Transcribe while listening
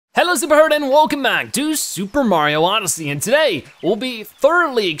Hello Superherd and welcome back to Super Mario Odyssey, and today we'll be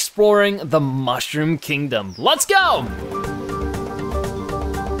thoroughly exploring the Mushroom Kingdom. Let's go!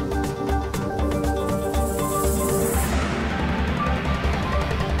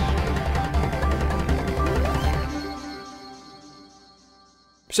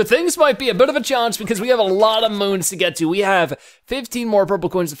 So things might be a bit of a challenge because we have a lot of moons to get to. We have 15 more purple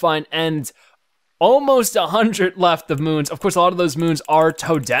coins to find and almost 100 left of moons. Of course, a lot of those moons are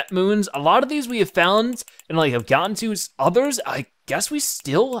Toadette moons. A lot of these we have found and have gotten to. Others, I guess we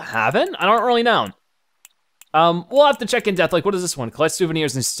still haven't. I don't really know. We'll have to check in depth. Like, what is this one? Collect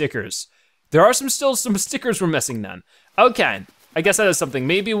souvenirs and stickers. There are still some stickers we're missing then. Okay, I guess that is something.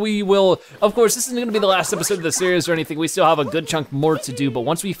 Maybe we will, of course, this isn't gonna be the last episode of the series or anything. We still have a good chunk more to do, but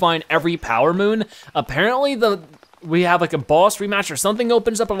once we find every power moon, apparently we have like a boss rematch or something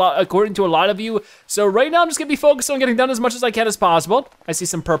opens up a lot, according to a lot of you. So right now I'm just gonna be focused on getting done as much as I can as possible. I see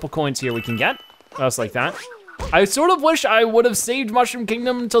some purple coins here we can get. Just like that. I sort of wish I would have saved Mushroom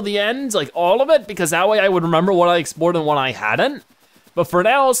Kingdom until the end, like all of it, because that way I would remember what I explored and what I hadn't. But for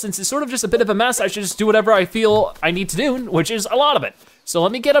now, since it's sort of just a bit of a mess, I should just do whatever I feel I need to do, which is a lot of it. So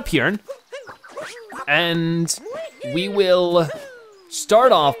let me get up here, and we will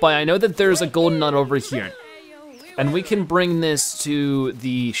start off by, I know that there's a golden nut over here. And we can bring this to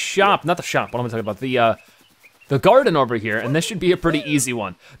the shop, not the shop, what am I talking about? The garden over here, and this should be a pretty easy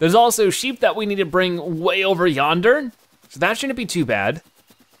one. There's also sheep that we need to bring way over yonder, so that shouldn't be too bad.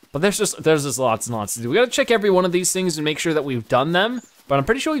 But there's just lots and lots to do. We gotta check every one of these things and make sure that we've done them, but I'm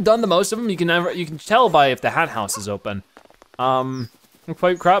pretty sure we've done the most of them. You can tell by if the hat house is open. I'm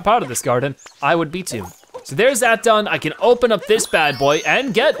quite proud of this garden. I would be too. So there's that done. I can open up this bad boy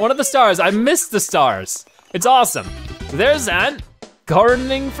and get one of the stars. I missed the stars. It's awesome. So there's that.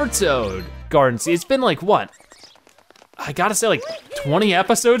 Gardening for Toad. Garden. See, it's been like what? I gotta say like 20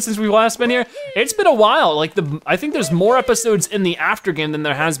 episodes since we've last been here. It's been a while. Like I think there's more episodes in the after game than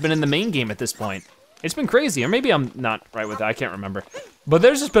there has been in the main game at this point. It's been crazy, or maybe I'm not right with that, I can't remember. But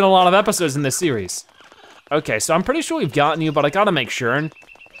there's just been a lot of episodes in this series. Okay, so I'm pretty sure we've gotten you, but I gotta make sure.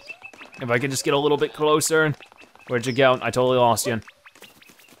 If I could just get a little bit closer. Where'd you go? I totally lost you.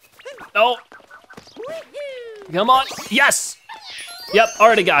 Oh. Come on, yes! Yep,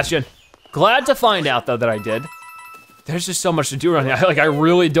 already got you. Glad to find out though that I did. There's just so much to do around here. I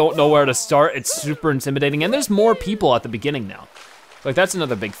really don't know where to start. It's super intimidating, and there's more people at the beginning now. Like, that's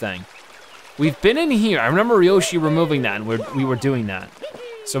another big thing. We've been in here. I remember Yoshi removing that, and we were doing that.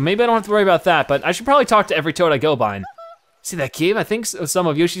 So maybe I don't have to worry about that, but I should probably talk to every Toad I go by. See that cave? I think some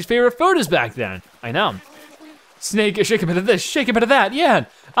of Yoshi's favorite food is back there. I know. Snake, shake a bit of this, shake a bit of that. Yeah,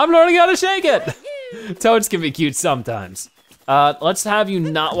 I'm learning how to shake it. Toads can be cute sometimes. Let's have you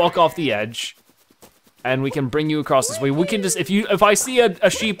not walk off the edge, and we can bring you across this way. We can just, if I see a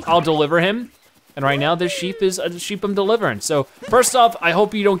sheep, I'll deliver him. And right now, this sheep is a sheep I'm delivering. So first off, I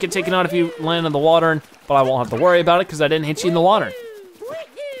hope you don't get taken out if you land in the water, but I won't have to worry about it because I didn't hit you in the water.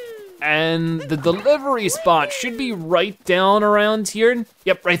 And the delivery spot should be right down around here.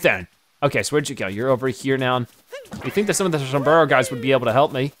 Yep, right there. Okay, so where'd you go? You're over here now. You think that some of the sombrero guys would be able to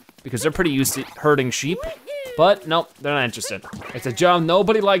help me because they're pretty used to herding sheep, but nope, they're not interested. It's a job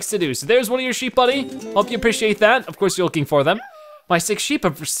nobody likes to do. So there's one of your sheep, buddy. Hope you appreciate that. Of course, you're looking for them. My 6 sheep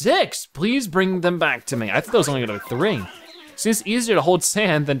are for 6. Please bring them back to me. I thought there was only gonna be 3. Seems easier to hold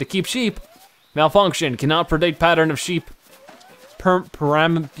sand than to keep sheep. Malfunction, cannot predict pattern of sheep.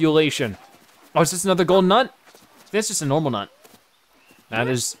 Perambulation. Oh, is this another golden nut? That's just a normal nut.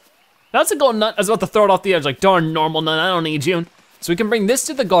 That's a golden nut. I was about to throw it off the edge like, darn normal nut, I don't need you. So we can bring this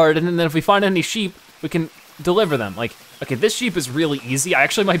to the garden, and then if we find any sheep, we can deliver them. Like, okay, this sheep is really easy. I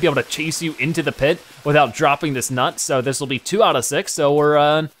actually might be able to chase you into the pit without dropping this nut, so this will be 2 out of 6, so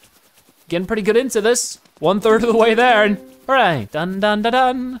we're getting pretty good into this. 1/3 of the way there, and hooray, dun dun dun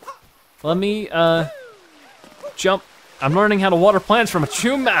dun. Let me jump. I'm learning how to water plants from a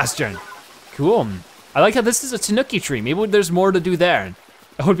true master. Cool. I like how this is a tanuki tree. Maybe there's more to do there.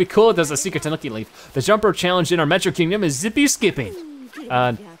 It would be cool if there's a secret tanuki leaf. The jumper challenge in our Metro Kingdom is zippy skipping.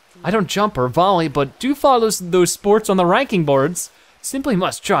 I don't jump or volley, but do follow those sports on the ranking boards. Simply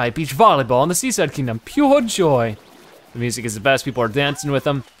must try beach volleyball in the Seaside Kingdom, pure joy. The music is the best, people are dancing with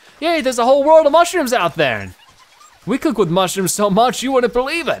them. Yay, there's a whole world of mushrooms out there. We cook with mushrooms so much you wouldn't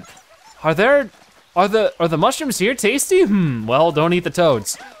believe it. Are the mushrooms here tasty? Well, don't eat the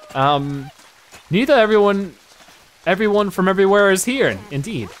toads. Neither everyone from everywhere is here.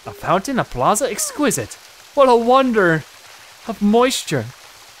 Indeed, a fountain, a plaza, exquisite. What a wonder of moisture.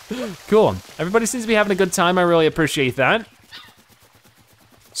 Cool, everybody seems to be having a good time. I really appreciate that.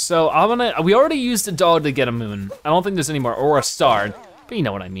 So we already used a dog to get a moon. I don't think there's any more, or a star. but you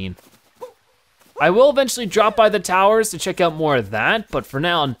know what I mean. I will eventually drop by the towers to check out more of that, but for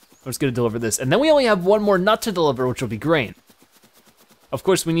now, I'm just gonna deliver this. And then we only have one more nut to deliver, which will be great. Of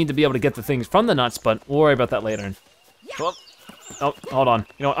course, we need to be able to get the things from the nuts, but we'll worry about that later. Oh, hold on.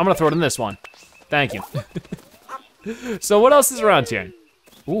 You know what, I'm gonna throw it in this one. Thank you. So what else is around here?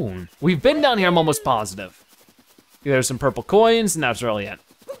 Ooh, we've been down here, I'm almost positive. There's some purple coins, and that's really it.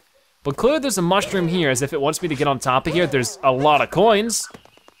 But clearly there's a mushroom here, as if it wants me to get on top of here. There's a lot of coins,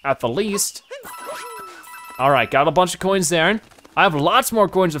 at the least. All right, got a bunch of coins there. I have lots more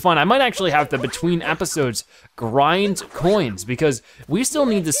coins to find. I might actually have to, between episodes, grind coins, because we still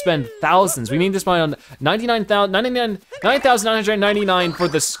need to spend thousands. We need to spend 9,999 for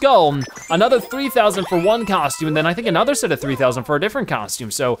the skull, another 3,000 for one costume, and then I think another set of 3,000 for a different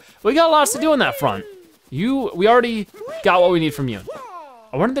costume. So we got lots to do on that front. We already got what we need from you.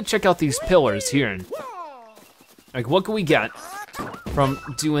 I wanted to check out these pillars here. Like, what can we get from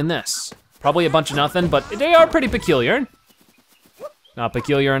doing this? Probably a bunch of nothing, but they are pretty peculiar. Not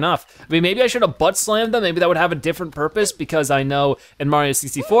peculiar enough. I mean, maybe I should have butt slammed them. Maybe that would have a different purpose, because I know in Mario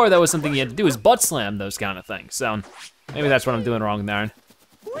 64, that was something you had to do, is butt slam those kind of things. So maybe that's what I'm doing wrong there.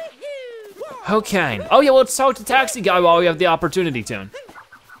 Okay. Oh yeah, well, let's talk to Taxi Guy while we have the opportunity to.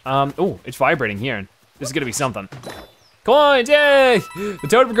 Oh, it's vibrating here. This is gonna be something. Coins, yay! The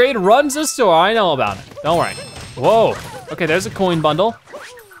Toad Brigade runs the store, I know about it. Don't worry. Whoa, okay, there's a coin bundle.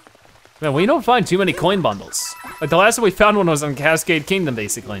 Man, we don't find too many coin bundles. Like the last time we found one was on Cascade Kingdom,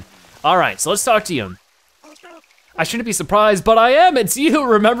 basically. All right, so let's talk to you. I shouldn't be surprised, but I am, it's you.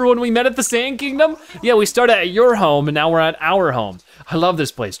 Remember when we met at the Sand Kingdom? Yeah, we started at your home and now we're at our home. I love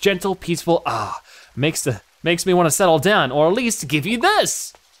this place, gentle, peaceful, makes me wanna settle down, or at least give you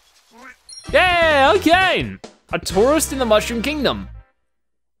this. Yeah, okay. A tourist in the Mushroom Kingdom.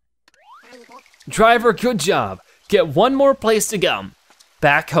 Driver, good job. Get one more place to go.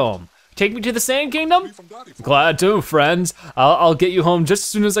 Back home. Take me to the Sand Kingdom? Glad to, friends. I'll get you home just as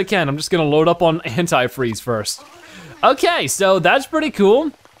soon as I can. I'm just gonna load up on antifreeze first. Okay, so that's pretty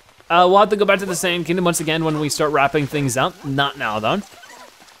cool. We'll have to go back to the Sand Kingdom once again when we start wrapping things up. Not now though.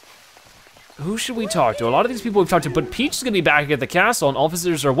 Who should we talk to? A lot of these people we've talked to, but Peach is gonna be back at the castle and all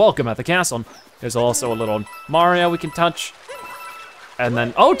visitors are welcome at the castle. There's also a little Mario we can touch. And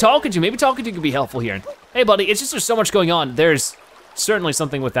then, oh, talking to, maybe talking to could be helpful here. Hey buddy, it's just there's so much going on. There's certainly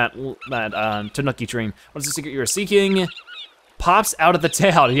something with that Tanuki dream. What's the secret you're seeking? Pops out of the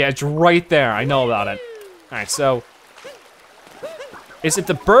tail. Yeah, it's right there, I know about it. All right, so, is it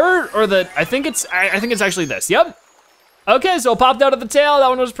the bird or the, I think it's actually this, yep. Okay, so it popped out of the tail, that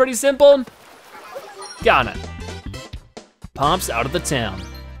one was pretty simple. Got it. Pops out of the tail.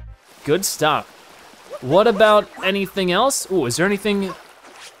 Good stuff. What about anything else? Ooh, is there anything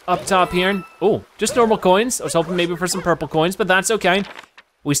up top here? Ooh, just normal coins. I was hoping maybe for some purple coins, but that's okay.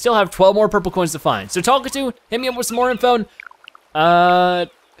 We still have 12 more purple coins to find. So talking to, hit me up with some more info.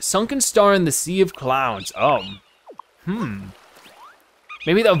 Sunken star in the sea of clouds. Oh,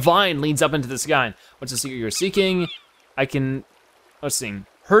 maybe the vine leads up into the sky. What's the secret you're seeking? I can, let's see.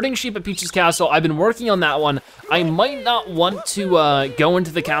 Herding sheep at Peach's castle. I've been working on that one. I might not want to go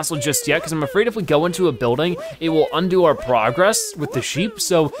into the castle just yet, because I'm afraid if we go into a building, it will undo our progress with the sheep.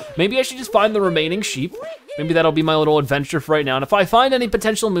 So maybe I should just find the remaining sheep. Maybe that'll be my little adventure for right now. And if I find any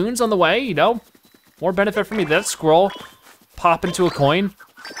potential moons on the way, you know, more benefit for me. That scroll pop into a coin.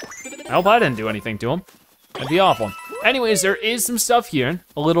 I hope I didn't do anything to him. That'd be awful. Anyways, there is some stuff here.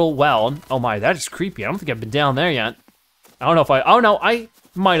 A little well. Oh my, that is creepy. I don't think I've been down there yet. I don't know if oh no, I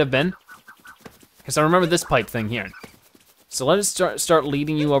might have been. Because I remember this pipe thing here. So let us start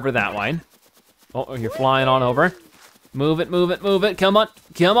leading you over that way. Oh, you're flying on over. Move it, move it, move it. Come on,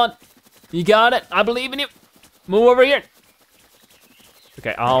 come on. You got it, I believe in you. Move over here.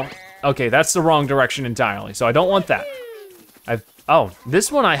 Okay, okay, that's the wrong direction entirely, so I don't want that. Oh,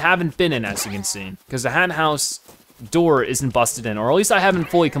 this one I haven't been in, as you can see, because the hat house door isn't busted in, or at least I haven't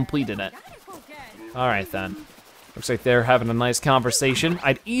fully completed it. All right then. Looks like they're having a nice conversation.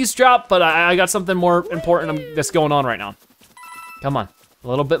 I'd eavesdrop, but I got something more important that's going on right now. Come on, a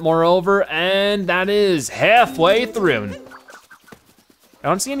little bit more over, and that is halfway through. I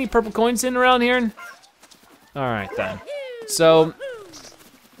don't see any purple coins in around here. All right then. So,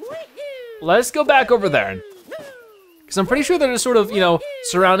 let's go back over there. Because I'm pretty sure they're just sort of, you know,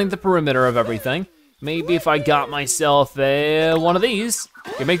 surrounding the perimeter of everything. Maybe if I got myself one of these,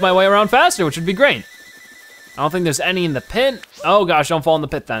 I could make my way around faster, which would be great. I don't think there's any in the pit. Oh gosh, don't fall in the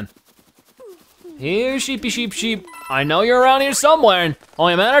pit then. Here, sheepy sheep sheep. I know you're around here somewhere.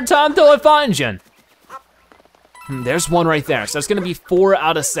 Only a matter of time till I find you. There's one right there, so that's gonna be 4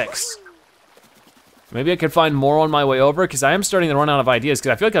 out of 6. Maybe I could find more on my way over, because I am starting to run out of ideas,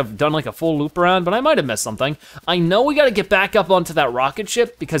 because I feel like I've done like a full loop around, but I might have missed something. I know we gotta get back up onto that rocket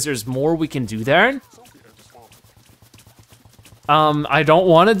ship, because there's more we can do there. I don't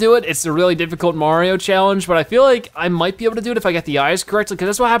wanna do it. It's a really difficult Mario challenge, but I feel like I might be able to do it if I get the eyes correctly, because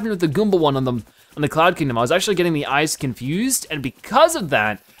that's what happened with the Goomba one on the Cloud Kingdom. I was actually getting the eyes confused, and because of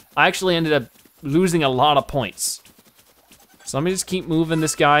that, I actually ended up losing a lot of points. So let me just keep moving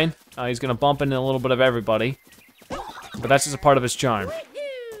this guy. He's gonna bump into a little bit of everybody, but that's just a part of his charm.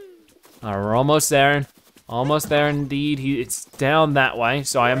 All right, we're almost there. Almost there indeed. It's down that way,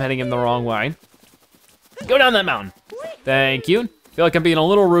 so I am heading him the wrong way. Go down that mountain. Thank you. Feel like I'm being a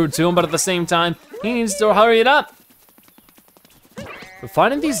little rude to him, but at the same time, he needs to hurry it up. But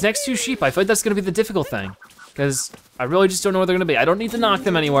finding these next two sheep, I feel like that's gonna be the difficult thing, because I really just don't know where they're gonna be. I don't need to knock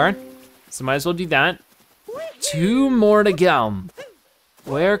them anywhere, so might as well do that. 2 more to go.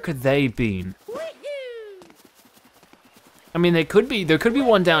 Where could they be? I mean, there could be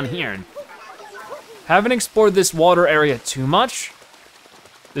one down here. Haven't explored this water area too much.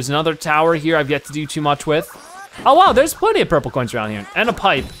 There's another tower here I've yet to do too much with. Oh wow, there's plenty of purple coins around here, and a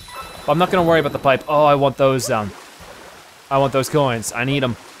pipe. But I'm not gonna worry about the pipe. Oh, I want those I want those coins, I need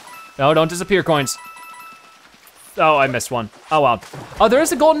them. No, don't disappear, coins. Oh, I missed one. Oh wow. Oh, there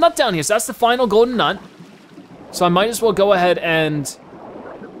is a golden nut down here, so that's the final golden nut. So I might as well go ahead and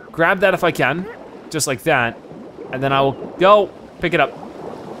grab that if I can, just like that. And then I will go pick it up.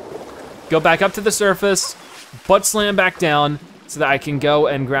 Go back up to the surface, butt slam back down so that I can go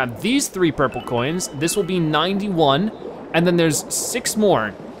and grab these 3 purple coins. This will be 91, and then there's 6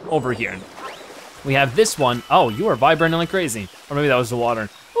 more over here. We have this one. Oh, you are vibrating like crazy. Or maybe that was the water.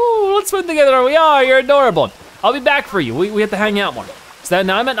 Ooh, let's swim together, we are, you're adorable. I'll be back for you, we have to hang out more. So that,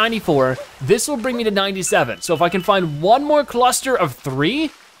 now I'm at 94, this will bring me to 97. So if I can find one more cluster of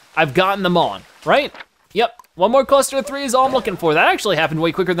 3, I've gotten them on, right? Yep, one more cluster of 3 is all I'm looking for. That actually happened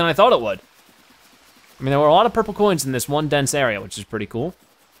way quicker than I thought it would. I mean, there were a lot of purple coins in this one dense area, which is pretty cool.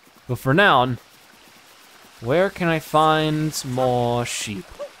 But for now, where can I find more sheep?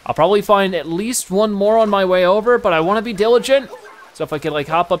 I'll probably find at least one more on my way over, but I wanna be diligent. So if I could like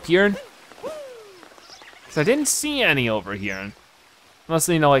hop up here. Cause I didn't see any over here. Unless,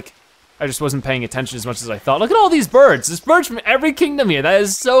 you know, like, I just wasn't paying attention as much as I thought. Look at all these birds. There's birds from every kingdom here. That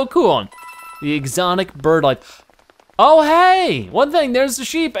is so cool. The exotic bird life. Oh, hey, one thing, there's the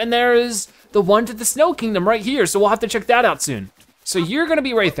sheep and there is the one to the snow kingdom right here. So we'll have to check that out soon. So you're gonna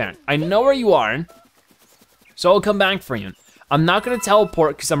be right there. I know where you are. So I'll come back for you. I'm not gonna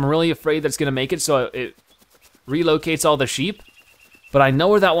teleport because I'm really afraid that's gonna make it so it relocates all the sheep. But I know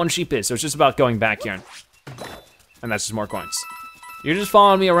where that one sheep is. So it's just about going back here. And that's just more coins. You're just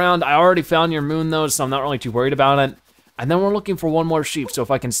following me around. I already found your moon though, so I'm not really too worried about it. And then we're looking for one more sheep, so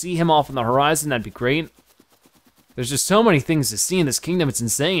if I can see him off on the horizon, that'd be great. There's just so many things to see in this kingdom, it's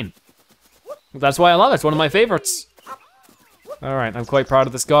insane. That's why I love it, it's one of my favorites. All right, I'm quite proud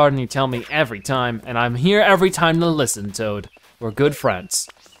of this garden, you tell me every time, and I'm here every time to listen, Toad. We're good friends.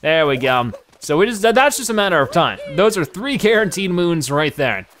 There we go. So that's just a matter of time. Those are 3 guaranteed moons right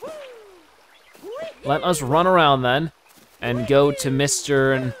there. Let us run around then. And go to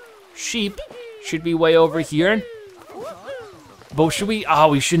Mr. Sheep, should be way over here. But should we,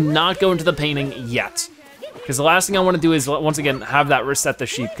 we should not go into the painting yet. Because the last thing I wanna do is, once again, have that reset the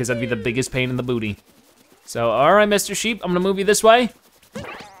sheep, because that'd be the biggest pain in the booty. So, all right, Mr. Sheep, I'm gonna move you this way.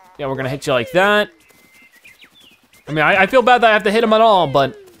 Yeah, we're gonna hit you like that. I mean, I feel bad that I have to hit him at all,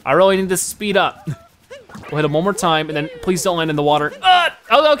 but I really need this to speed up. We'll hit him one more time, and then please don't land in the water.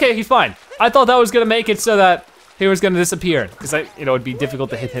 Oh, okay, he's fine. I thought that was gonna make it so that he was gonna disappear, because it'd be difficult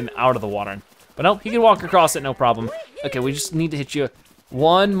to hit him out of the water. But no, he can walk across it, no problem. Okay, we just need to hit you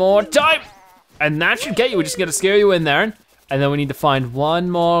one more time. And that should get you, we just gotta scare you in there. And then we need to find one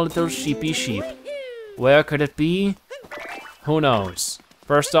more little sheepy sheep. Where could it be? Who knows?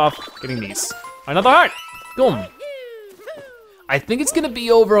 First off, getting these. Another heart, boom. I think it's gonna be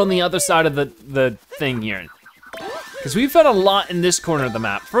over on the other side of the thing here. Because we've found a lot in this corner of the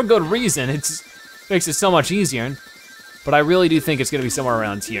map, for a good reason. It's makes it so much easier, but I really do think it's gonna be somewhere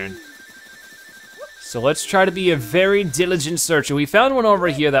around here. So let's try to be a very diligent searcher. We found one over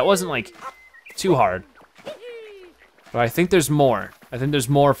here that wasn't like too hard, but I think there's more. I think there's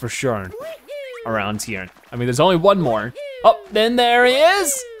more for sure around here. I mean, there's only one more. Oh, then there he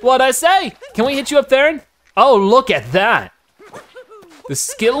is. What'd I say? Can we hit you up there? Oh, look at that. The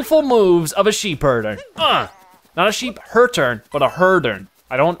skillful moves of a sheep herder. Not a sheep herder, but a herder.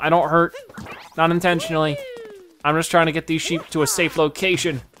 I don't hurt. Not intentionally. I'm just trying to get these sheep to a safe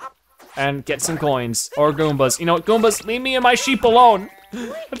location and get some coins or Goombas. You know what, Goombas, leave me and my sheep alone.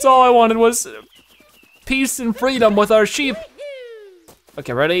 That's all I wanted was peace and freedom with our sheep.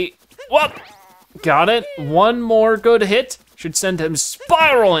 Okay, ready? Whoop! Got it. One more good hit should send him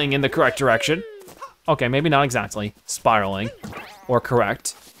spiraling in the correct direction. Okay, maybe not exactly spiraling or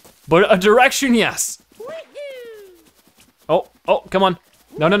correct, but a direction, yes. Oh, come on.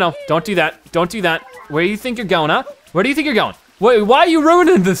 No, don't do that. Don't do that. Where do you think you're going, huh? Where do you think you're going? Wait, why are you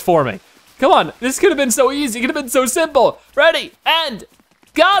ruining this for me? Come on, this could have been so easy. It could have been so simple. Ready, and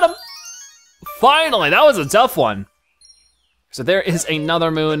got him. Finally, that was a tough one. So there is another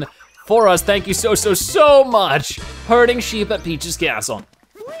moon for us. Thank you so much, herding sheep at Peach's castle.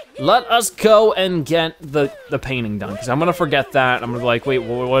 Let us go and get the painting done, because I'm gonna forget that. I'm gonna be like, wait,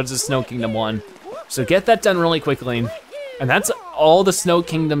 what is the Snow Kingdom one? So get that done really quickly. And that's all the Snow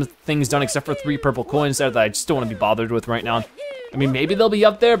Kingdom things done except for 3 purple coins there that I just don't wanna be bothered with right now. I mean, maybe they'll be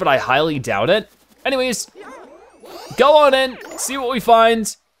up there, but I highly doubt it. Anyways, go on in, see what we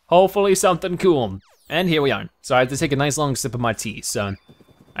find. Hopefully something cool. And here we are. So I have to take a nice long sip of my tea, so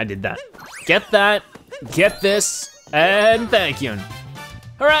I did that. Get that, get this, and thank you.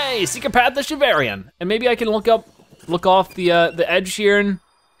 Hooray, secret path to Shivarian. And maybe I can look off the edge here and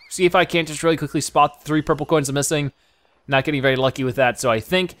see if I can't just really quickly spot the 3 purple coins I'm missing. Not getting very lucky with that, so I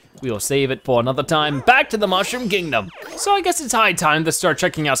think we will save it for another time. Back to the Mushroom Kingdom. So I guess it's high time to start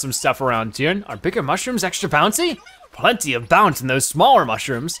checking out some stuff around here. Are bigger mushrooms extra bouncy? Plenty of bounce in those smaller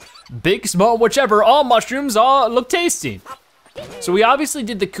mushrooms. Big, small, whichever, all mushrooms all look tasty. So we obviously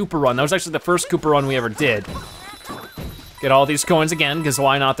did the Koopa run. That was actually the first Koopa run we ever did. Get all these coins again, because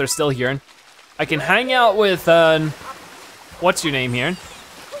why not, they're still here. I can hang out with, what's your name here?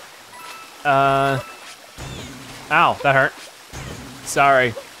 Ow, that hurt.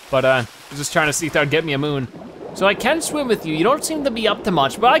 Sorry, but I'm just trying to see if that would get me a moon. So I can swim with you. You don't seem to be up to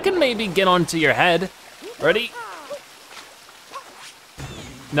much, but I can maybe get onto your head. Ready?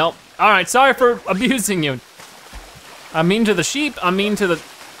 Nope. All right, sorry for abusing you. I'm mean to the sheep, I'm mean to the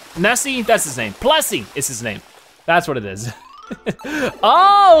Nessie, that's his name. Plessy is his name. That's what it is.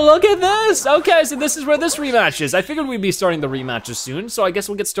 Oh, look at this. Okay, so this is where this rematch is. I figured we'd be starting the rematches soon, so I guess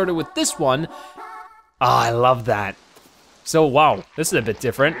we'll get started with this one. Oh, I love that. So, wow, this is a bit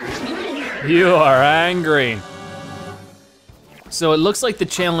different. You are angry. So it looks like the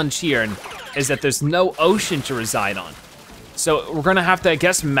challenge here is that there's no ocean to reside on. So we're gonna have to, I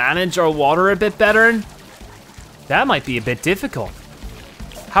guess, manage our water a bit better. That might be a bit difficult.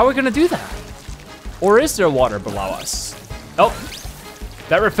 How are we gonna do that? Or is there water below us? Oh,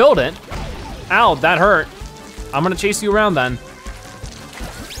 that refilled it. Ow, that hurt. I'm gonna chase you around then.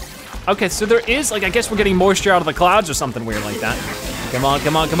 Okay, so there is, like, I guess we're getting moisture out of the clouds or something weird like that. Come on,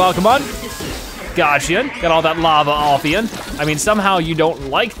 come on, come on, come on. Gotcha, got all that lava off you. I mean, somehow you don't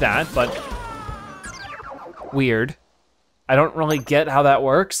like that, but weird. I don't really get how that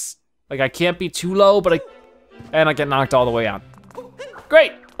works. Like, I can't be too low, but I get knocked all the way out.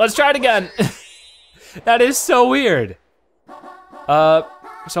 Great, let's try it again. That is so weird. So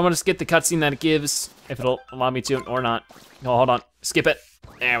I'm gonna skip the cutscene that it gives, if it'll allow me to, or not. No, hold on, skip it.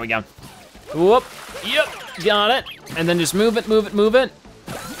 There we go. Whoop, yep, got it. And then just move it, move it, move it.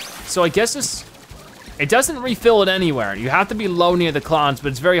 So I guess it doesn't refill it anywhere. You have to be low near the clouds, but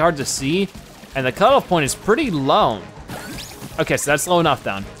it's very hard to see. And the cutoff point is pretty low. Okay, so that's low enough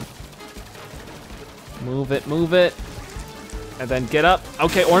down. Move it, and then get up.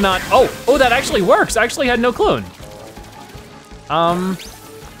 Okay, or not. Oh, that actually works. I actually had no clue.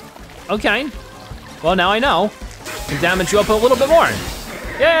 Okay. Well, now I know. Can damage you up a little bit more.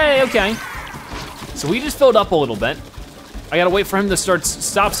 Yay, okay. So we just filled up a little bit. I gotta wait for him to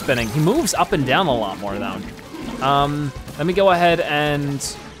stop spinning. He moves up and down a lot more though. Let me go ahead and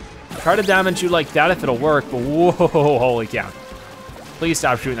try to damage you like that if it'll work, but whoa, holy cow. Please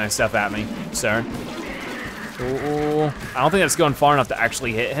stop shooting that stuff at me, sir. Ooh, I don't think that's going far enough to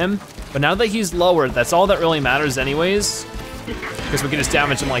actually hit him, but now that he's lower, that's all that really matters anyways, because we can just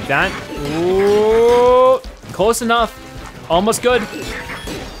damage him like that. Ooh, close enough, almost good.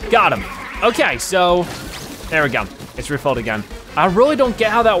 Got him. Okay, so there we go. It's refilled again. I really don't get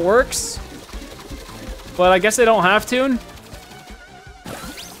how that works, but I guess I don't have to.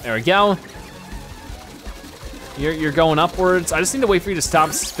 There we go. You're going upwards. I just need to wait for you to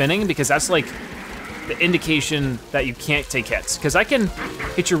stop spinning because that's like the indication that you can't take hits. Because I can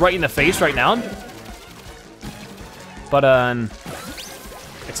hit you right in the face right now, but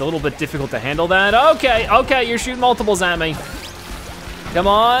it's a little bit difficult to handle that. Okay, you're shooting multiples at me. Come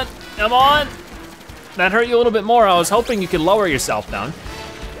on, come on. That hurt you a little bit more. I was hoping you could lower yourself down.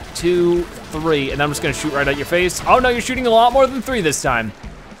 2, 3, and then I'm just gonna shoot right at your face. Oh no, you're shooting a lot more than 3 this time.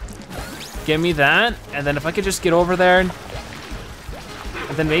 Give me that, and then if I could just get over there, and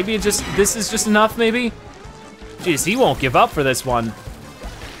then maybe this is just enough, maybe? Jeez, he won't give up for this one.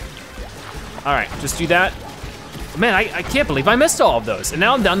 All right, just do that. Man, I can't believe I missed all of those, and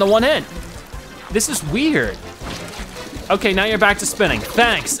now I'm down to 1 hit. This is weird. Okay, now you're back to spinning.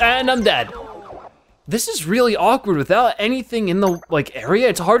 Thanks, and I'm dead. This is really awkward without anything in the area.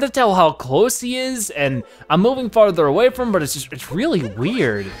 It's hard to tell how close he is, and I'm moving farther away from him, but it's really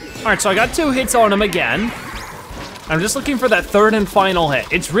weird. All right, so I got 2 hits on him again. I'm just looking for that 3rd and final hit.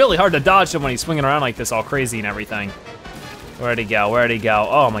 It's really hard to dodge him when he's swinging around like this, all crazy and everything. Where'd he go, where'd he go?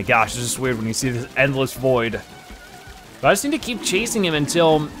 Oh my gosh, it's just weird when you see this endless void. But I just need to keep chasing him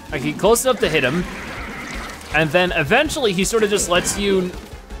until I get close enough to hit him. And then eventually he sort of just lets you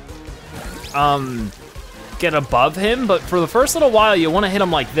get above him, but for the first little while you wanna hit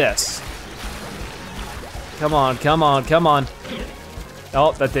him like this. Come on, come on, come on.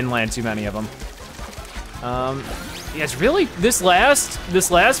 Oh, that didn't land too many of them. Yeah, it's really, this last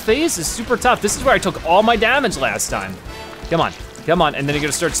phase is super tough. This is where I took all my damage last time. Come on, and then you're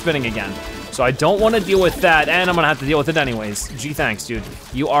gonna start spinning again. So I don't wanna deal with that, and I'm gonna have to deal with it anyways. Gee, thanks, dude.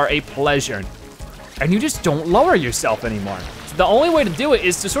 You are a pleasure. And you just don't lower yourself anymore. So the only way to do it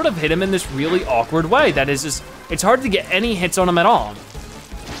is to sort of hit him in this really awkward way that is just, it's hard to get any hits on him at all.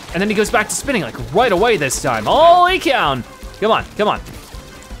 And then he goes back to spinning like right away this time. Holy cow. Come on, come on.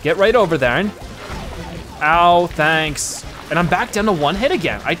 Get right over there. Ow, thanks. And I'm back down to 1 hit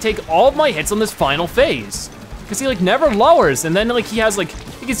again. I take all of my hits on this final phase. Cause he never lowers, and then he has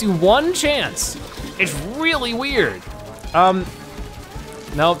he gives you 1 chance. It's really weird.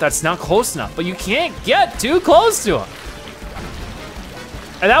 No, that's not close enough, but you can't get too close to him.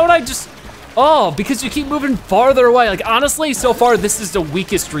 And that one because you keep moving farther away. Honestly, so far this is the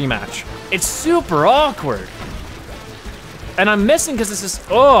weakest rematch. It's super awkward. And I'm missing because this is,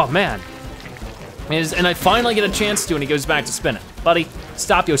 oh man. And I finally get a chance to, and he goes back to spinning. Buddy,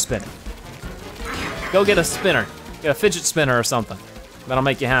 stop your spinning. Go get a spinner. Get a fidget spinner or something. That'll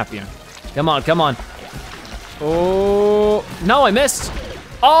make you happier. Come on, come on. Oh, no, I missed.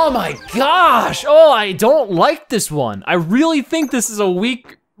 Oh my gosh. Oh, I don't like this one. I really think this is a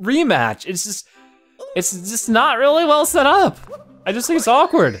weak rematch. It's just not really well set up. I just think it's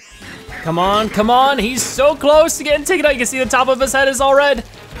awkward. Come on, come on. He's so close to getting taken out. You can see the top of his head is all red.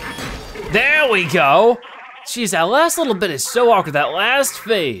 There we go. Jeez, that last little bit is so awkward, that last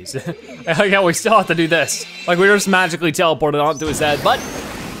phase. Yeah, we still have to do this. We were just magically teleported onto his head, but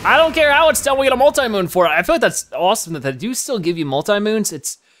I don't care how it's done, we get a multi-moon for it. I feel like that's awesome that they do still give you multi-moons.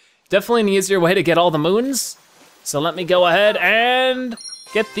 It's definitely an easier way to get all the moons. So let me go ahead and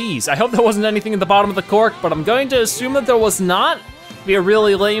get these. I hope there wasn't anything at the bottom of the cork, but I'm going to assume that there was not. It'd be a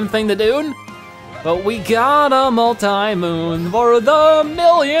really lame thing to do. But we got a multi-moon for the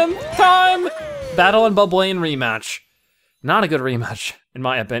 1,000,000th time. Battle and Bubbling rematch. Not a good rematch, in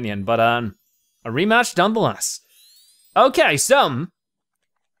my opinion, but a rematch nonetheless. Okay, so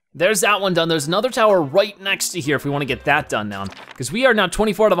there's that one done. There's another tower right next to here if we want to get that done now. Because we are now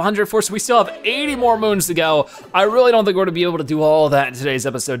 24 out of 104, so we still have 80 more moons to go. I really don't think we're gonna be able to do all of that in today's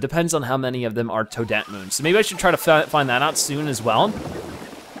episode. Depends on how many of them are Toadette moons. So maybe I should try to find that out soon as well.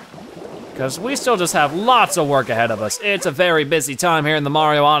 Because we still just have lots of work ahead of us. It's a very busy time here in the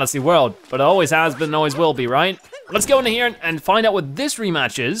Mario Odyssey world, but it always has been and always will be, right? Let's go into here and find out what this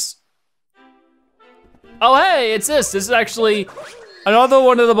rematch is. Oh, hey, it's this. This is actually another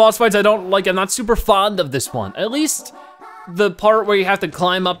one of the boss fights I don't like. I'm not super fond of this one. At least the part where you have to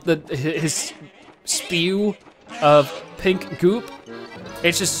climb up his spew of pink goop.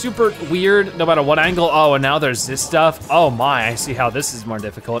 It's just super weird no matter what angle. Oh, and now there's this stuff. Oh my, I see how this is more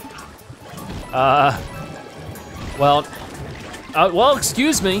difficult. Well,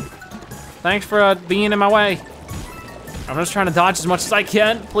 excuse me. Thanks for being in my way. I'm just trying to dodge as much as I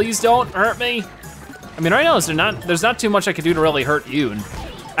can. Please don't hurt me. I mean, right now, there's not too much I can do to really hurt you.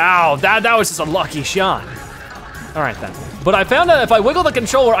 Ow, that was just a lucky shot. All right then. But I found out if I wiggle the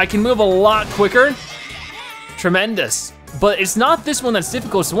controller, I can move a lot quicker. Tremendous. But it's not this one that's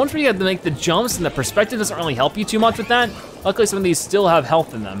difficult. So once we have to make the jumps and the perspective doesn't really help you too much with that. Luckily, some of these still have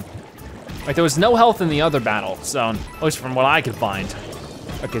health in them. There was no health in the other battle, so at least from what I could find.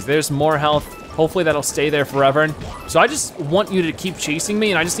 Okay, so there's more health. Hopefully that'll stay there forever. So I just want you to keep chasing me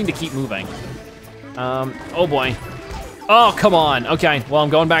and I just need to keep moving. Oh boy. Oh, come on. Okay, well,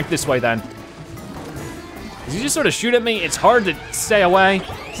 I'm going back this way then. If you just sort of shoot at me, it's hard to stay away.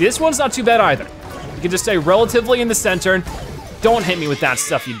 See, this one's not too bad either. You can just stay relatively in the center. Don't hit me with that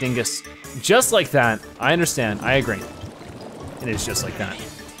stuff, you dingus. Just like that. I understand, I agree. It is just like that.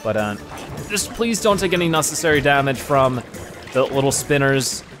 But just please don't take any necessary damage from the little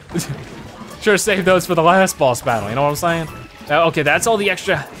spinners. Sure, save those for the last boss battle, you know what I'm saying? Okay, that's all the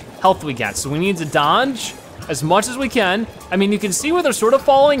extra health we get. So we need to dodge as much as we can. I mean, you can see where they're sort of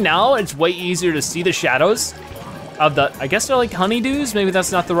falling now. It's way easier to see the shadows of the, I guess they're like honeydews. Maybe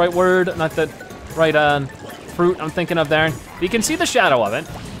that's not the right word, not the right fruit I'm thinking of there. But you can see the shadow of it.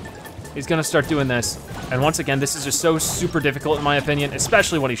 He's gonna start doing this. And once again, this is just so super difficult in my opinion,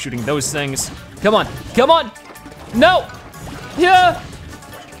 especially when he's shooting those things. Come on, come on. No, yeah.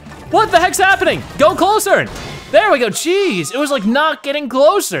 What the heck's happening? Go closer. There we go, jeez. It was like not getting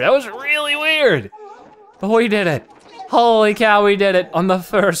closer. That was really weird. But we did it. Holy cow, we did it on the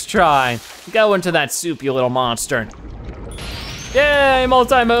first try. Go into that soup, you little monster. Yay,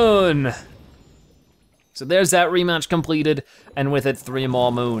 multi-moon. So there's that rematch completed, and with it 3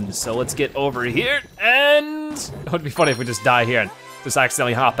 more moons. So let's get over here, and it would be funny if we just die here and just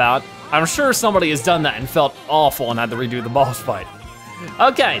accidentally hop out. I'm sure somebody has done that and felt awful and had to redo the boss fight.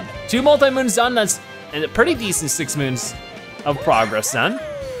 Okay, 2 multi-moons done. That's a pretty decent 6 moons of progress then.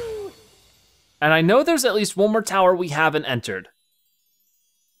 And I know there's at least 1 more tower we haven't entered.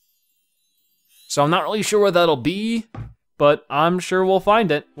 So I'm not really sure where that'll be, but I'm sure we'll find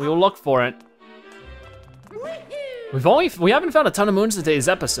it. We will look for it. We haven't found a ton of moons in today's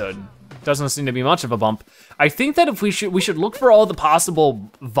episode. Doesn't seem to be much of a bump. I think that if we should look for all the possible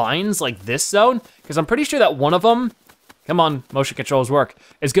vines like this zone, because I'm pretty sure that one of them, come on, motion controls work,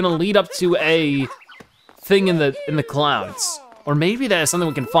 is gonna lead up to a thing in the clouds. Or maybe that is something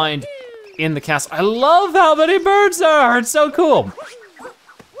we can find in the castle. I love how many birds there are, it's so cool.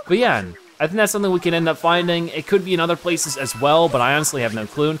 But yeah, I think that's something we can end up finding. It could be in other places as well, but I honestly have no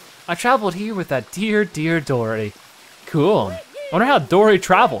clue. I traveled here with that dear, dear Dory. Cool. I wonder how Dory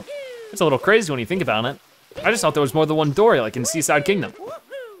traveled. It's a little crazy when you think about it. I just thought there was more than one Dory, like in Seaside Kingdom.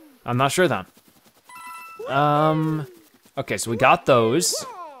 I'm not sure though. Okay, so we got those.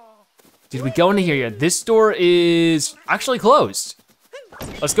 Did we go into here yet? This door is actually closed.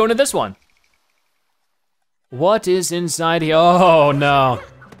 Let's go into this one. What is inside here? Oh no.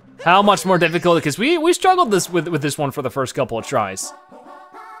 How much more difficult, because we struggled with this one for the first couple of tries.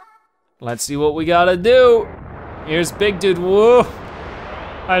 Let's see what we gotta do. Here's big dude, whoa.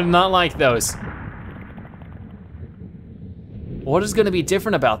 I do not like those. What is gonna be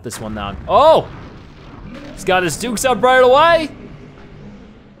different about this one now? Oh! He's got his dukes up right away.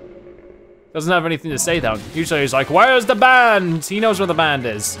 Doesn't have anything to say though. Usually he's like, where's the band? He knows where the band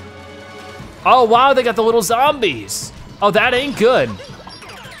is. Oh wow, they got the little zombies. Oh, that ain't good.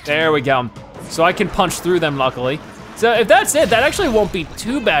 There we go. So I can punch through them luckily. So if that's it, that actually won't be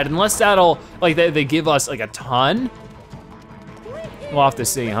too bad unless that'll, like they give us like a ton. We'll have to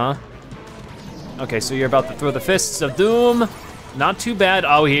see, huh? Okay, so you're about to throw the fists of doom. Not too bad.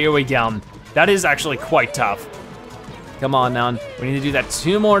 Oh, here we go. That is actually quite tough. Come on now, we need to do that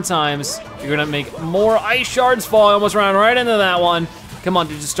 2 more times. You're gonna make more ice shards fall. I almost ran right into that one. Come on,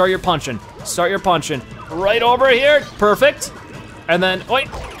 dude, just start your punching. Start your punching. Right over here, perfect. And then, wait.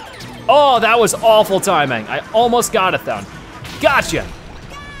 Oh, that was awful timing. I almost got it though. Gotcha.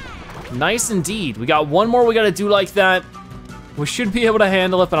 Nice indeed. We got 1 more we gotta do like that. We should be able to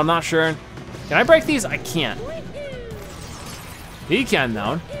handle it, but I'm not sure. Can I break these? I can't. He can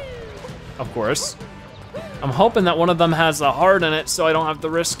though, of course. I'm hoping that one of them has a heart in it so I don't have to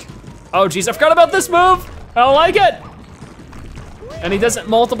risk. Oh geez, I forgot about this move. I don't like it. And he does it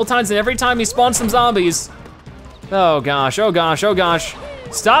multiple times, and every time he spawns some zombies. Oh gosh, oh gosh, oh gosh.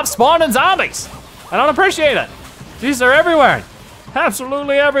 Stop spawning zombies. I don't appreciate it. These are everywhere.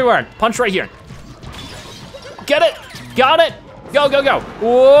 Absolutely everywhere. Punch right here. Get it, got it. Go, go, go.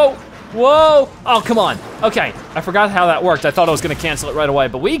 Whoa, whoa. Oh, come on. Okay, I forgot how that worked. I thought I was gonna cancel it right away,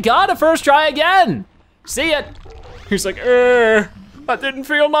 but we got to first try again. See it. He's like, that didn't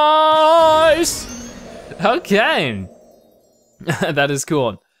feel nice. Okay. That is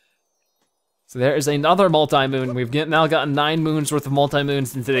cool. So there is another multi-moon. We've now gotten 9 moons worth of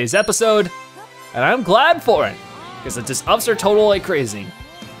multi-moons in today's episode, and I'm glad for it, because it just ups our total like crazy.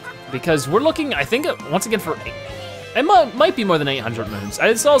 Because we're looking, I think, once again for, it might be more than 800 moons.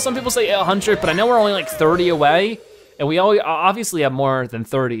 I saw some people say 800, but I know we're only like 30 away, and we obviously have more than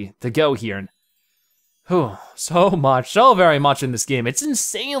 30 to go here. Whew, so much, so very much in this game. It's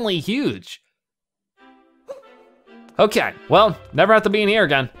insanely huge. Okay, well, never have to be in here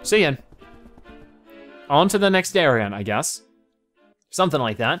again. See ya. On to the next area, I guess. Something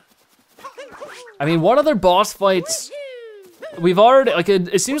like that. I mean, what other boss fights? We've already, like,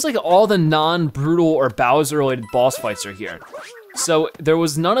 it seems like all the non-Brutal or Bowser-related boss fights are here. So there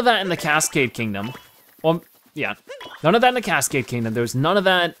was none of that in the Cascade Kingdom. Well, yeah, none of that in the Cascade Kingdom. There was none of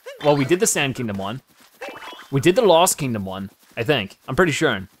that, well, we did the Sand Kingdom one. We did the Lost Kingdom one, I think. I'm pretty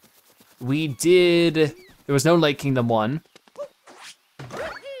sure. We did, there was no Lake Kingdom one.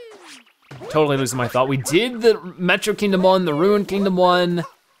 totally losing my thought. We did the Metro Kingdom one, the Ruined Kingdom one.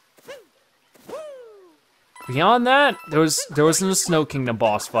 Beyond that, there wasn't a Snow Kingdom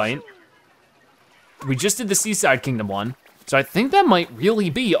boss fight. We just did the Seaside Kingdom one. So I think that might really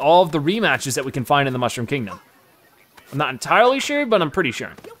be all of the rematches that we can find in the Mushroom Kingdom. I'm not entirely sure, but I'm pretty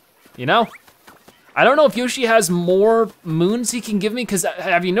sure. You know? I don't know if Yoshi has more moons he can give me, because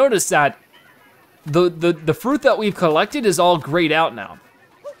have you noticed that the fruit that we've collected is all grayed out now.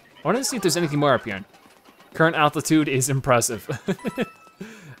 I wanted to see if there's anything more up here. Current altitude is impressive.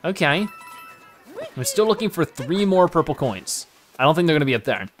 Okay. We're still looking for 3 more purple coins. I don't think they're gonna be up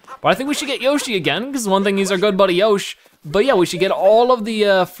there. But I think we should get Yoshi again, because one thing, he's our good buddy Yosh. But yeah, we should get all of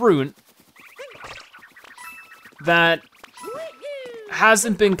the fruit that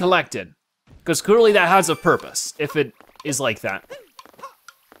hasn't been collected. Because clearly that has a purpose, if it is like that.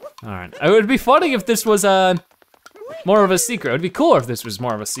 All right, it would be funny if this was more of a secret. It would be cooler if this was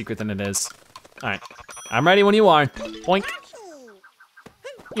more of a secret than it is. All right, I'm ready when you are. Boink.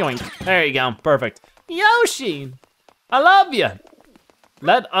 Yoink, there you go, perfect. Yoshi, I love you.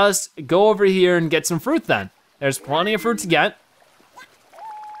 Let us go over here and get some fruit then. There's plenty of fruit to get.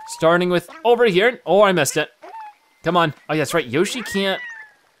 Starting with over here. Oh, I missed it. Come on. Oh, yeah, that's right. Yoshi can't,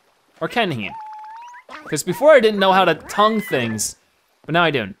 or can he? Because before I didn't know how to tongue things, but now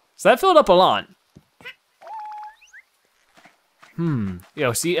I do. So that filled up a lot.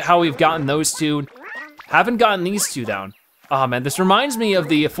 Yeah, see how we've gotten those two? Haven't gotten these two down. Oh man, this reminds me of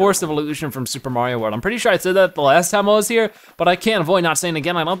the Forest Evolution from Super Mario World. I'm pretty sure I said that the last time I was here, but I can't avoid not saying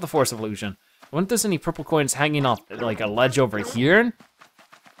again, I love the Forest Evolution. I wonder if there's any purple coins hanging off like a ledge over here.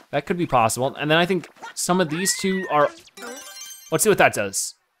 That could be possible. And then I think some of these two are, let's see what that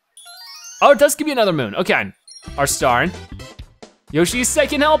does. Oh, it does give me another moon, okay. Our star. Yoshi's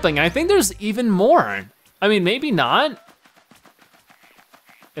second helping. I think there's even more. I mean, maybe not.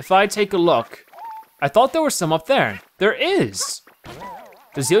 If I take a look, I thought there was some up there. There is.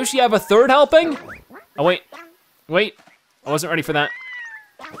 Does Yoshi have a third helping? Oh, wait, I wasn't ready for that.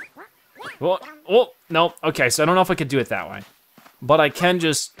 Oh, no, okay, so I don't know if I could do it that way. But I can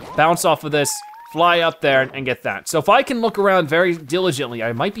just bounce off of this, fly up there and get that. So if I can look around very diligently,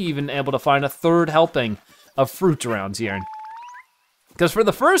 I might be even able to find a third helping of fruit around here. Because for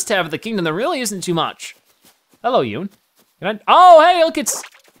the first half of the kingdom, there really isn't too much. Hello, Yoon. Oh, hey, look,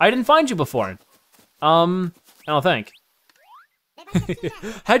 I didn't find you before. I don't think.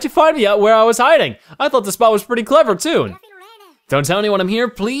 How'd you find me out where I was hiding? I thought the spot was pretty clever too. Don't tell anyone I'm here,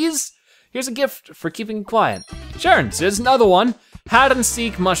 please. Here's a gift for keeping quiet. Sure, so here's another one. Hide and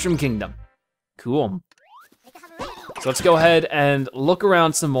seek Mushroom Kingdom. Cool. So let's go ahead and look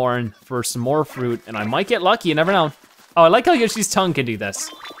around some more for some more fruit, and I might get lucky, you never know. Oh, I like how Yoshi's tongue can do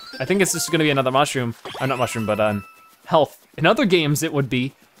this. I think it's just gonna be another mushroom. Not mushroom, but health. In other games, it would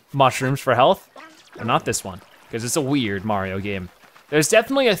be mushrooms for health, but not this one, because it's a weird Mario game. There's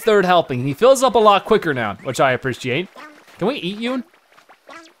definitely a third helping. He fills up a lot quicker now, which I appreciate. Can we eat you?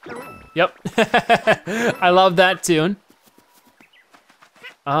 Yep, I love that tune.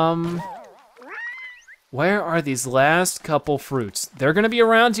 Where are these last couple fruits? They're gonna be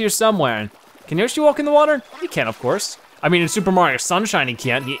around here somewhere. Can Yoshi walk in the water? He can, of course. I mean, in Super Mario Sunshine, he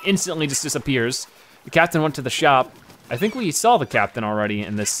can't. He instantly just disappears. The captain went to the shop. I think we saw the captain already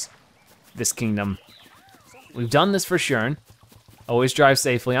in this kingdom. We've done this for sure. Always drive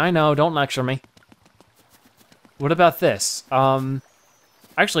safely. I know, don't lecture me. What about this? I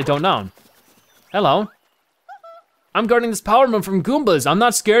actually don't know. Hello. I'm guarding this power moon from Goombas. I'm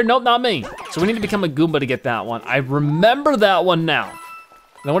not scared, nope, not me. So we need to become a Goomba to get that one. I remember that one now.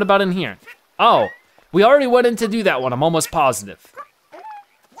 Now what about in here? Oh, we already went in to do that one, I'm almost positive.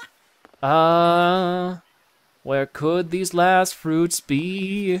 Where could these last fruits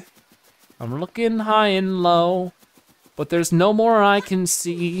be? I'm looking high and low, but there's no more I can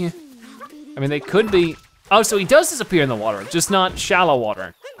see. I mean, they could be. Oh, so he does disappear in the water, just not shallow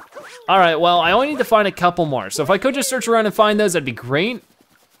water. All right, well, I only need to find a couple more. So if I could just search around and find those, that'd be great.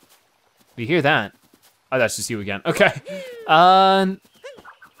 You hear that? Oh, that's just you again, okay. I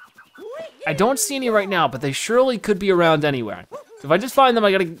don't see any right now, but they surely could be around anywhere. So if I just find them,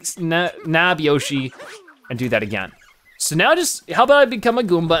 I gotta nab Yoshi and do that again. So now just, how about I become a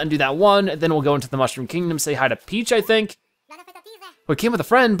Goomba and do that one, and then we'll go into the Mushroom Kingdom, say hi to Peach, I think. We came with a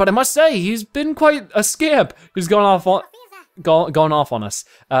friend, but I must say, he's been quite a scamp. He's going off on us.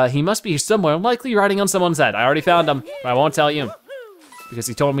 He must be here somewhere, likely riding on someone's head. I already found him, but I won't tell you. Because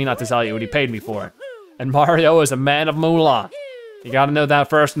he told me not to tell you what he paid me for. And Mario is a man of moolah. You gotta know that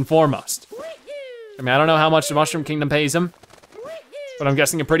first and foremost. I mean, I don't know how much the Mushroom Kingdom pays him, but I'm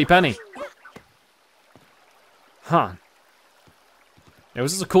guessing a pretty penny. Huh. It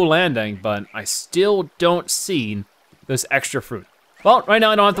was just a cool landing, but I still don't see this extra fruit. Well, right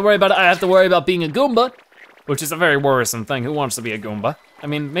now I don't have to worry about it. I have to worry about being a Goomba, which is a very worrisome thing. Who wants to be a Goomba? I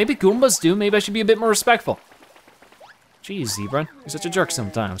mean, maybe Goombas do. Maybe I should be a bit more respectful. Jeez, Zebra, you're such a jerk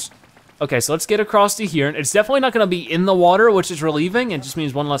sometimes. Okay, so let's get across to here. It's definitely not gonna be in the water, which is relieving. It just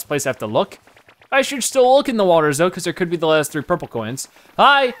means one less place I have to look. I should still look in the waters though, because there could be the last 3 purple coins.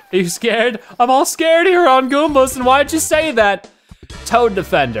 Hi, are you scared? I'm all scared here on Goombas, and why'd you say that? Toad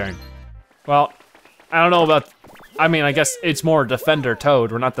Defender. Well, I don't know about, I mean, I guess it's more Defender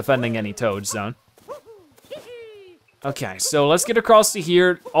Toad. We're not defending any toads, though. Okay, so let's get across to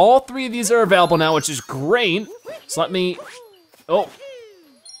here. All 3 of these are available now, which is great. So let me, oh,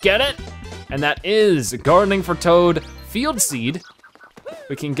 get it? And that is Gardening for Toad Field Seed.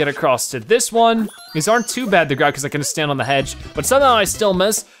 We can get across to this one. These aren't too bad to grab because I can stand on the hedge, but somehow I still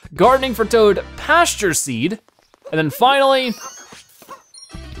miss. Gardening for Toad Pasture Seed. And then finally,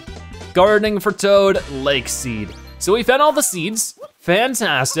 Gardening for Toad Lake Seed. So we found all the seeds,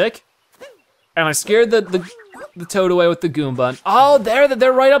 fantastic. And I scared the toad away with the Goomba. Oh,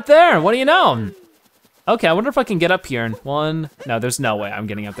 they're right up there, what do you know? Okay, I wonder if I can get up here in one. No, there's no way I'm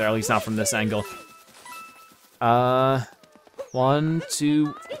getting up there, at least not from this angle. 1,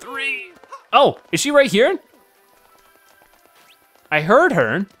 2, 3. Oh, is she right here? I heard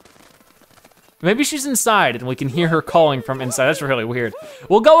her. Maybe she's inside and we can hear her calling from inside. That's really weird.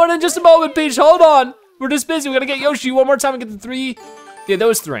 We'll go in just a moment, Peach, hold on. We're just busy, we gotta get Yoshi one more time and get the 3. Yeah,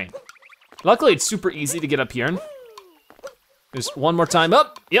 those 3. Luckily, it's super easy to get up here. Just one more time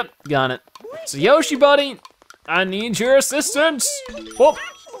up. Yep, got it. So Yoshi, buddy, I need your assistance. Whoop.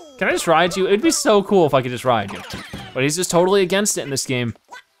 Can I just ride you? It'd be so cool if I could just ride you. But he's just totally against it in this game.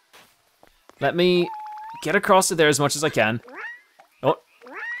 Let me get across to there as much as I can. Oh,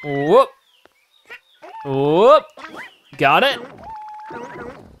 whoop. Whoop, got it.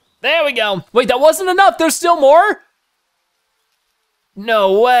 There we go. Wait, that wasn't enough, there's still more?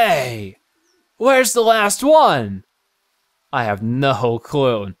 No way. Where's the last one? I have no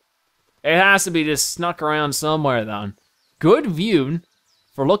clue. It has to be just snuck around somewhere then. Good view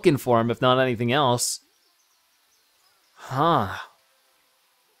for looking for him, if not anything else. Huh.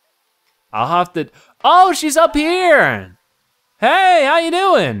 I'll have to, oh, she's up here. Hey, how you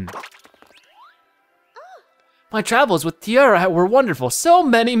doing? My travels with Tiara were wonderful, so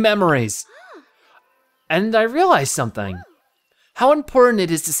many memories. And I realized something. How important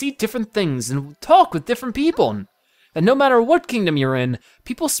it is to see different things and talk with different people. And no matter what kingdom you're in,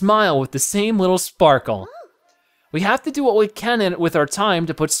 people smile with the same little sparkle. We have to do what we can with our time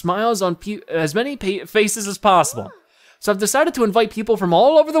to put smiles on as many faces as possible. So I've decided to invite people from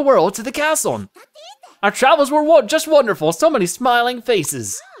all over the world to the castle. Our travels were just wonderful, so many smiling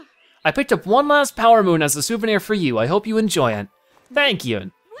faces. I picked up one last power moon as a souvenir for you. I hope you enjoy it. Thank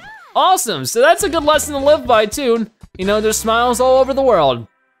you. Awesome, so that's a good lesson to live by too. You know, there's smiles all over the world.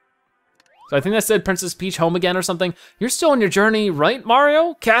 So I think that said Princess Peach home again or something. You're still on your journey, right,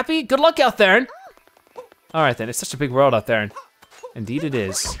 Mario? Cappy, good luck out there. All right then, it's such a big world out there. Indeed it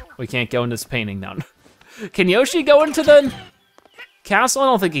is. We can't go in this painting now. Can Yoshi go into the castle? I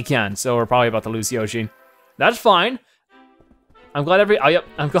don't think he can, so we're probably about to lose Yoshi. That's fine. I'm glad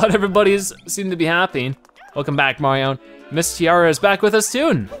everybody's seemed to be happy. Welcome back, Mario. Miss Tiara is back with us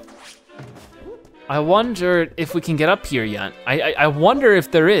too. I wonder if we can get up here yet. I wonder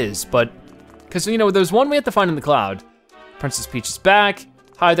if there is, but, cause you know, there's one we have to find in the cloud. Princess Peach is back.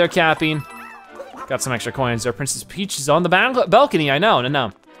 Hi there, Cappy. Got some extra coins there. Princess Peach is on the balcony, I know,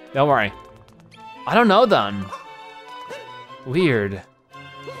 no. Don't worry. I don't know then. Weird.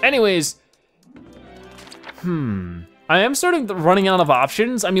 Anyways, I am running out of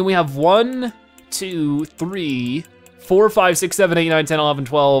options. I mean, we have 1, 2, 3, 4, 5, 6, 7, 8, 9, 10, 11,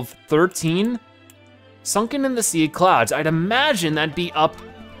 12, 13. Sunken in the sea of clouds. I'd imagine that'd be up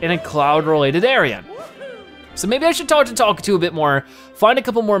in a cloud-related area. So maybe I should talk to Talkatoo a bit more, find a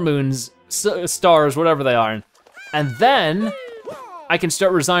couple more moons, stars, whatever they are, and then I can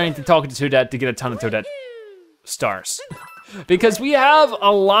start resigning to Talkatoo Toadette to get a ton of Toadette stars. Because we have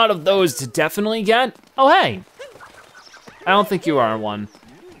a lot of those to definitely get. Oh, hey. I don't think you are one.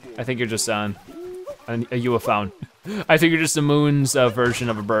 I think you're just a UFO. I think you're just the moon's version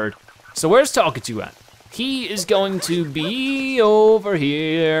of a bird. So where's Talkatoo at? He is going to be over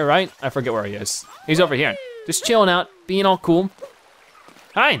here, right? I forget where he is. He's over here, just chilling out, being all cool.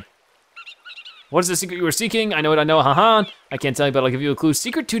 Hi. What is the secret you were seeking? I know what I know, haha. I can't tell you, but I'll give you a clue.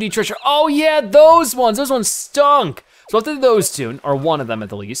 Secret 2D treasure. Oh yeah, those ones stunk. So I'll do those two, or one of them at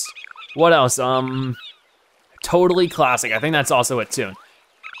the least. What else? Totally classic. I think that's also it too.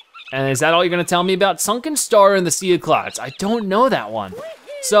 And is that all you're gonna tell me about? Sunken Star in the Sea of Clouds. I don't know that one.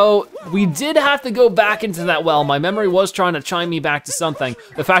 So we did have to go back into that well. My memory was trying to chime me back to something.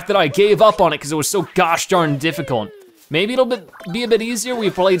 The fact that I gave up on it because it was so gosh darn difficult. Maybe it'll be a bit easier.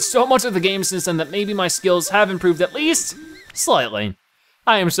 We've played so much of the game since then that maybe my skills have improved at least slightly.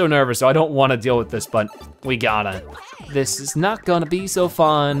 I am so nervous, so I don't wanna deal with this, but we gotta. This is not gonna be so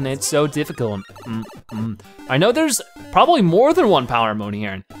fun. It's so difficult. I know there's probably more than one power moon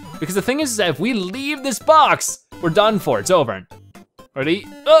here, because the thing is that if we leave this box, we're done for, it's over. Ready,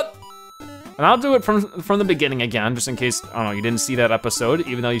 up! And I'll do it from the beginning again, just in case, I don't know, you didn't see that episode,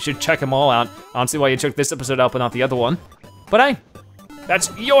 even though you should check them all out. I don't see why you took this episode out, but not the other one. But hey,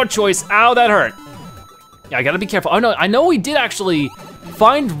 that's your choice. Ow, that hurt. Yeah, I gotta be careful. Oh no, I know we did actually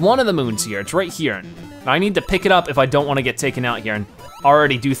find one of the moons here. It's right here. I need to pick it up if I don't wanna get taken out here and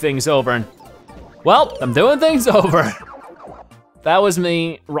already do things over. Well, I'm doing things over. That was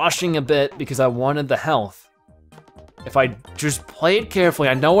me rushing a bit because I wanted the health. If I just play it carefully,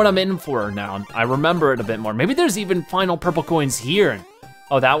 I know what I'm in for now. I remember it a bit more. Maybe there's even final purple coins here.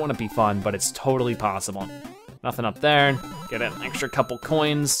 Oh, that wouldn't be fun, but it's totally possible. Nothing up there, get an extra couple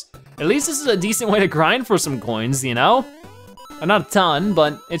coins. At least this is a decent way to grind for some coins, you know? Not a ton,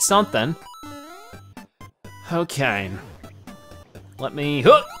 but it's something. Okay. Let me,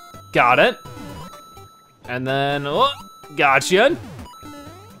 got it. And then, gotcha.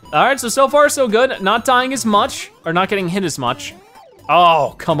 All right, so far so good. Not dying as much, or not getting hit as much.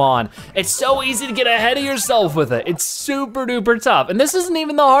 Oh, come on. It's so easy to get ahead of yourself with it. It's super duper tough, and this isn't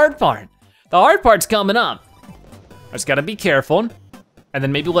even the hard part. The hard part's coming up. I just gotta be careful, and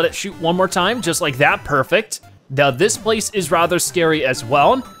then maybe let it shoot one more time, just like that, perfect. Now this place is rather scary as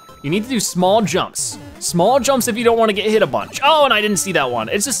well. You need to do small jumps. Small jumps if you don't wanna get hit a bunch. Oh, and I didn't see that one.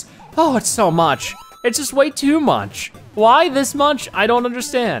 It's just, oh, it's so much. It's just way too much. Why this much? I don't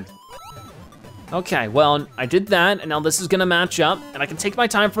understand. Okay, well, I did that, and now this is gonna match up, and I can take my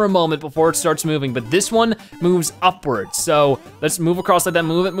time for a moment before it starts moving, but this one moves upwards. So let's move across like that,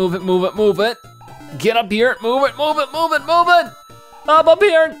 move it, move it, move it, move it. Get up here, move it, move it, move it, move it. Up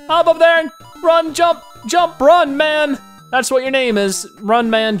here, up there, run, jump, jump, run, man. That's what your name is, run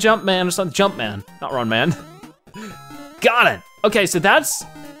man, jump man, or something, jump man, not run man. Got it. Okay, so that's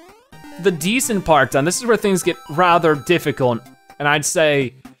the decent part done. This is where things get rather difficult, and I'd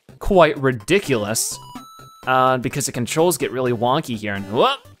say quite ridiculous, because the controls get really wonky here. And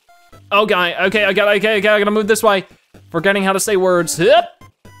whoop! Oh, okay, I gotta move this way. Forgetting how to say words. Hup.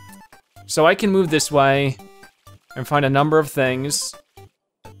 So I can move this way and find a number of things.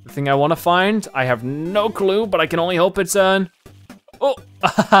 The thing I want to find, I have no clue, but I can only hope it's oh,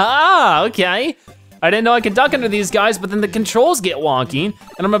 okay. I didn't know I could duck under these guys, but then the controls get wonky,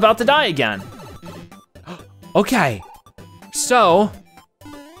 and I'm about to die again. Okay, so,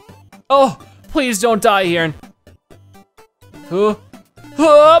 oh, please don't die here. I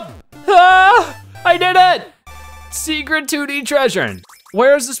did it! Secret 2D treasure.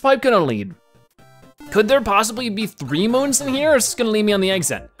 Where is this pipe gonna lead? Could there possibly be 3 moons in here, or is this gonna lead me on the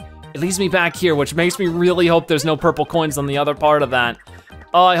exit? It leads me back here, which makes me really hope there's no purple coins on the other part of that.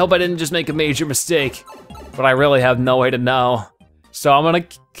 Oh, I hope I didn't just make a major mistake, but I really have no way to know. So I'm gonna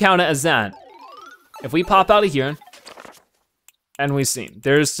count it as that. If we pop out of here, and we see,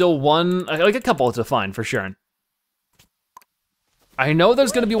 there's still one, like a couple to find for sure. I know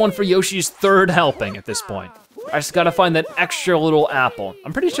there's gonna be one for Yoshi's 3rd helping at this point. I just gotta find that extra little apple.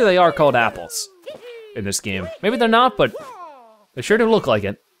 I'm pretty sure they are called apples in this game. Maybe they're not, but they sure do look like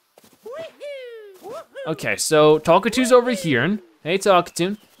it. Okay, so Talkatu's over here. Hey,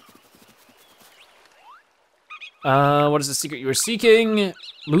 Talkatu. What is the secret you were seeking?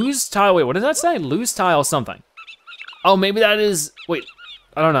 Lose tile, wait, what did that say? Lose tile something. Oh, maybe that is, wait,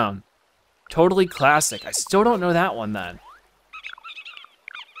 I don't know. Totally classic, I still don't know that one then.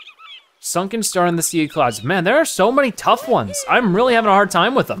 Sunken Star in the Sea of Clouds. Man, there are so many tough ones. I'm really having a hard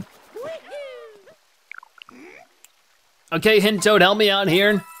time with them. Okay, Hint Toad, help me out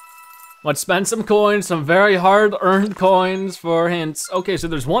here. Let's spend some coins, some very hard-earned coins for hints. Okay, so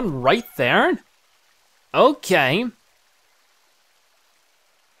there's one right there. Okay.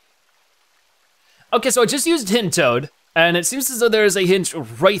 Okay, so I just used Hint Toad, and it seems as though there is a hint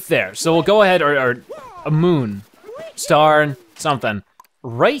right there. So we'll go ahead, or a moon, star, something,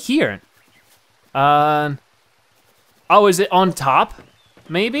 right here. Oh, is it on top,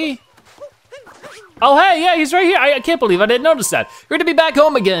 maybe? Oh, hey, yeah, he's right here. I can't believe I didn't notice that. Great to be back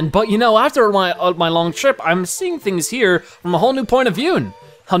home again, but you know, after my long trip, I'm seeing things here from a whole new point of view.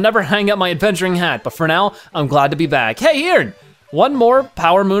 I'll never hang up my adventuring hat, but for now, I'm glad to be back. Hey, here, one more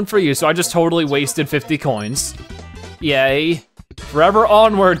power moon for you, so I just totally wasted 50 coins. Yay. Forever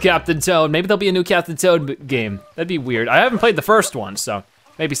onward, Captain Toad. Maybe there'll be a new Captain Toad game. That'd be weird. I haven't played the first one, so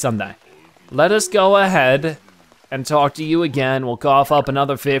maybe someday. Let us go ahead and talk to you again. We'll cough up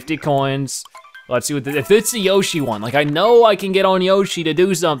another 50 coins. Let's see if it's the Yoshi one. Like, I know I can get on Yoshi to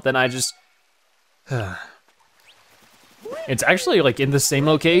do something, I just... It's actually like in the same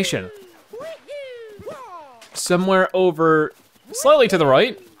location. Somewhere over, slightly to the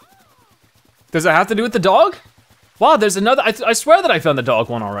right. Does it have to do with the dog? Wow, there's another, I swear that I found the dog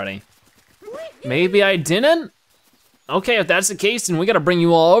one already. Maybe I didn't? Okay, if that's the case, then we gotta bring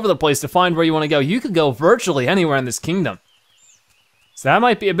you all over the place to find where you wanna go. You could go virtually anywhere in this kingdom. So that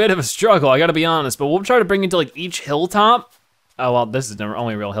might be a bit of a struggle, I gotta be honest, but we'll try to bring you to like each hilltop. Oh, well, this is the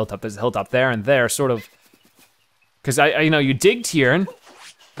only real hilltop. There's a hilltop there and there, sort of. Cause I you know, you digged here,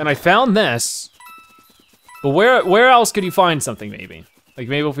 and I found this. But where else could you find something maybe? Like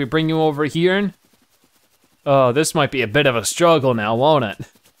maybe if we bring you over here. Oh, this might be a bit of a struggle now, won't it?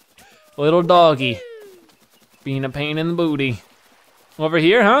 Little doggy, being a pain in the booty. Over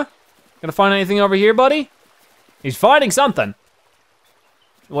here, huh? Gonna find anything over here, buddy? He's finding something.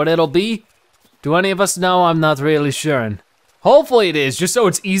 What it'll be? Do any of us know? I'm not really sure. Hopefully it is, just so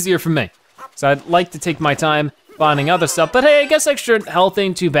it's easier for me. So I'd like to take my time finding other stuff, but hey, I guess extra health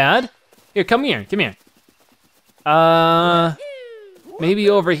ain't too bad. Here, come here. Maybe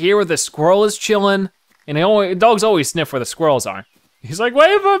over here where the squirrel is chilling. And dogs always sniff where the squirrels are. He's like,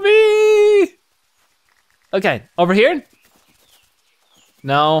 wait for me! Okay, over here?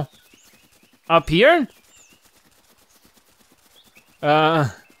 No. Up here?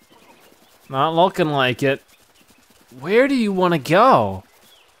 Not looking like it. Where do you wanna go?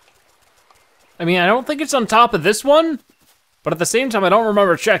 I mean, I don't think it's on top of this one, but at the same time, I don't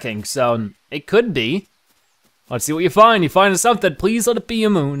remember checking, so it could be. Let's see what you find. You find something. Please let it be a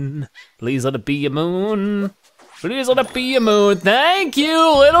moon. Please let it be a moon. Please let it be a moon. Thank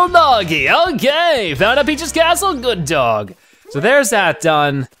you, little doggy. Okay, found a Peach's Castle, good dog. So there's that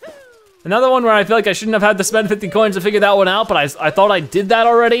done. Another one where I feel like I shouldn't have had to spend 50 coins to figure that one out, but I thought I did that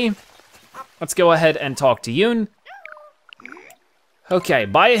already. Let's go ahead and talk to Yoon. Okay,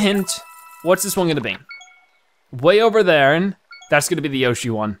 by a hint, what's this one gonna be? Way over there, and that's gonna be the Yoshi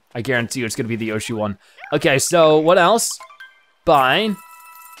one. I guarantee you it's gonna be the Yoshi one. Okay, so what else? Buy,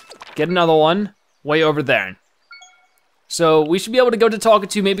 get another one, way over there. So we should be able to go to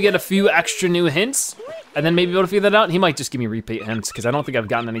Talkatoo, maybe get a few extra new hints, and then maybe be able to figure that out. He might just give me repeat hints, because I don't think I've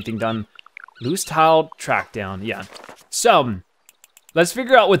gotten anything done. Loose tile, track down, yeah. So, let's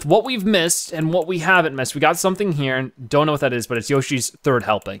figure out with what we've missed and what we haven't missed. We got something here, don't know what that is, but it's Yoshi's third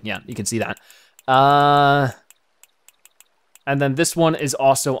helping. Yeah, you can see that. And then this one is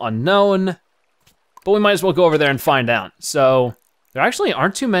also unknown, but we might as well go over there and find out. So, there actually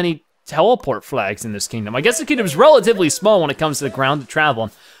aren't too many teleport flags in this kingdom. I guess the kingdom's relatively small when it comes to the ground to travel,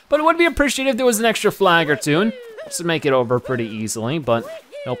 but it would be appreciated if there was an extra flag or two, just to make it over pretty easily, but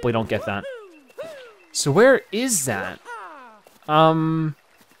nope, we don't get that. So where is that? I mean,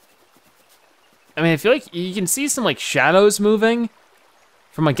 I feel like you can see some like shadows moving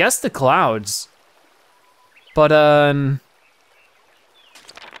from, I guess, the clouds. But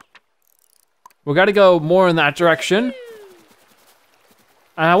we gotta go more in that direction.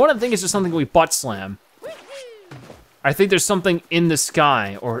 And I wouldn't think it's just something we butt slam. I think there's something in the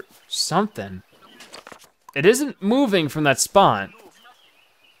sky or something. It isn't moving from that spot.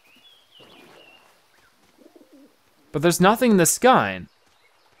 But there's nothing in the sky.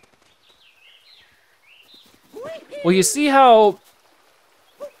 Well, you see how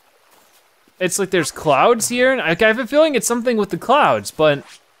it's like there's clouds here? I have a feeling it's something with the clouds, but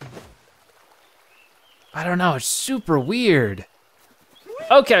I don't know, it's super weird.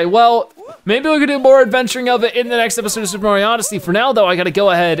 Okay, well, maybe we could do more adventuring of it in the next episode of Super Mario Odyssey. For now, though, I gotta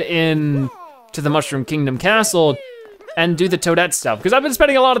go ahead in to the Mushroom Kingdom Castle and do the Toadette stuff, because I've been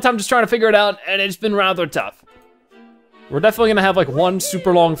spending a lot of time just trying to figure it out, and it's been rather tough. We're definitely gonna have like one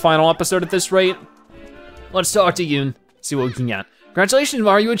super long final episode at this rate. Let's talk to Yoon, see what we can get. Congratulations,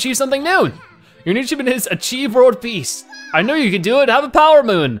 Mario, you achieved something new. Your new achievement is Achieve World Peace. I knew you could do it, have a Power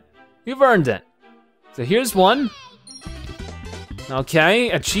Moon. You've earned it. So here's one.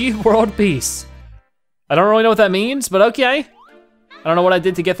 Okay, Achieve World Peace. I don't really know what that means, but okay. I don't know what I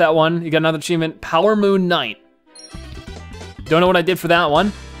did to get that one. You got another achievement, Power Moon Night. Don't know what I did for that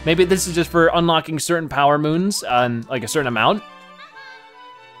one. Maybe this is just for unlocking certain power moons, like a certain amount.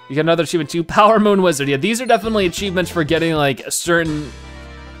 You got another achievement too, Power Moon Wizard. Yeah, these are definitely achievements for getting like certain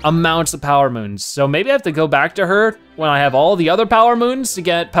amounts of power moons. So maybe I have to go back to her when I have all the other power moons to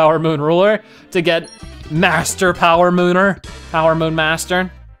get Power Moon Ruler, to get Master Power Mooner, Power Moon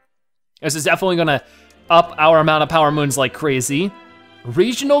Master. This is definitely gonna up our amount of power moons like crazy.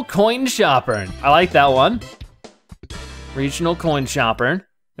 Regional coin shopper, I like that one. Regional coin shopper.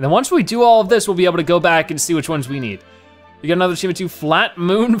 And then once we do all of this, we'll be able to go back and see which ones we need. You get another achievement too, flat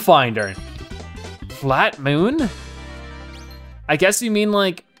moon finder. Flat moon? I guess you mean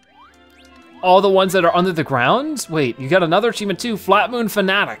like all the ones that are under the ground? Wait, you got another achievement too, flat moon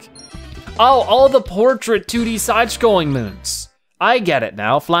fanatic. Oh, all the portrait 2D side-scrolling moons. I get it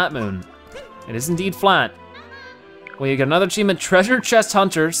now, flat moon. It is indeed flat. Well, you get another achievement, treasure chest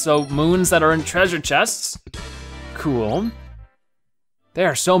hunter, so moons that are in treasure chests. Cool. There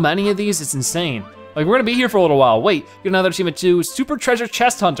are so many of these, it's insane. Like, we're gonna be here for a little while. Wait, you get another achievement too, super treasure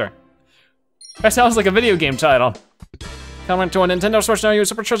chest hunter. That sounds like a video game title. Coming to a Nintendo Switch now, you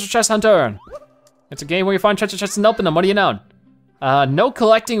Super Treasure Chest Hunter. It's a game where you find treasure chests and open them, what do you know? No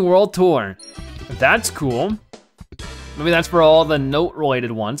collecting world tour. That's cool. Maybe that's for all the note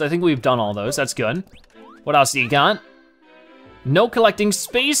related ones. I think we've done all those, that's good. What else do you got? No collecting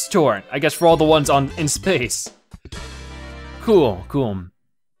space tour. I guess for all the ones in space. Cool, cool.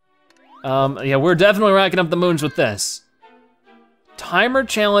 Yeah, we're definitely racking up the moons with this. Timer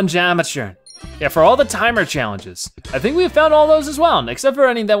challenge amateur. Yeah, for all the timer challenges. I think we've found all those as well, except for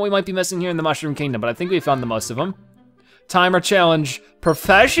any that we might be missing here in the Mushroom Kingdom, but I think we found the most of them. Timer challenge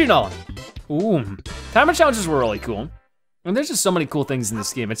professional. Ooh, timer challenges were really cool. And there's just so many cool things in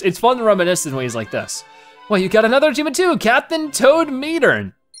this game. It's fun to reminisce in ways like this. Well, you got another achievement too, Captain Toad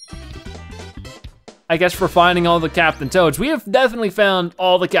meter. I guess for finding all the Captain Toads. We have definitely found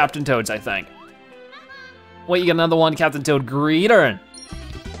all the Captain Toads, I think. Wait, you got another one, Captain Toad greeter.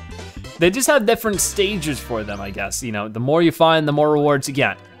 They just have different stages for them, I guess. You know, the more you find, the more rewards you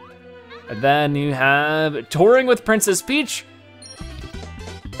get. And then you have touring with Princess Peach.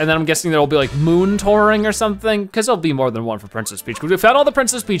 And then I'm guessing there'll be like moon touring or something, because there'll be more than one for Princess Peach. Because we found all the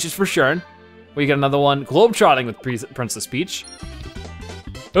Princess Peaches for sure. We get another one, globe-trotting with Princess Peach.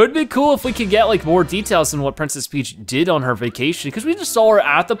 It would be cool if we could get like more details on what Princess Peach did on her vacation, because we just saw her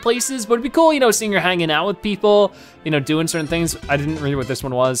at the places, but it'd be cool, you know, seeing her hanging out with people, you know, doing certain things. I didn't read what this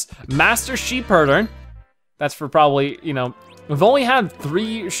one was. Master Sheep Herder. That's for probably, you know, we've only had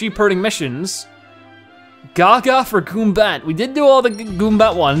 3 sheep herding missions. Gaga for Goombet. We did do all the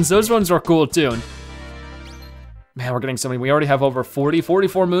Goombet ones. Those ones were cool too. Man, we're getting so many. We already have over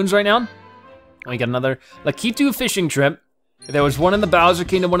 44 moons right now. We got another Lakitu fishing trip. There was one in the Bowser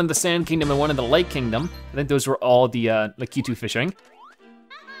Kingdom, one in the Sand Kingdom, and one in the Lake Kingdom. I think those were all the Lakitu fishing.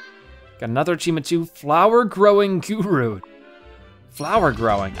 Got another achievement too, flower growing guru. Flower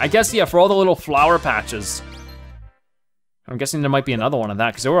growing, I guess, yeah, for all the little flower patches. I'm guessing there might be another one of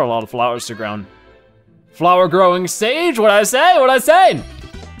that, because there were a lot of flowers to grow. Flower growing sage, what'd I say, what'd I say?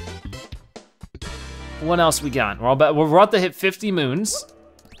 What else we got? We're about to hit 50 moons.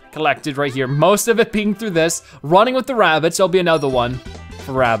 Collected right here, most of it being through this. Running with the rabbits, there'll be another one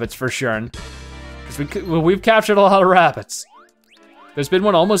for rabbits for sure. Because we've captured a lot of rabbits. There's been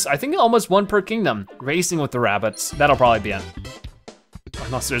one I think almost one per kingdom. Racing with the rabbits, that'll probably be it.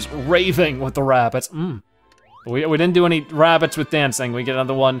 Unless there's raving with the rabbits. We didn't do any rabbits with dancing. We get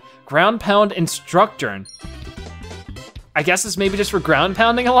another one, ground pound instructor. I guess it's maybe just for ground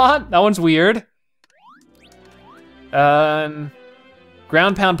pounding a lot. That one's weird.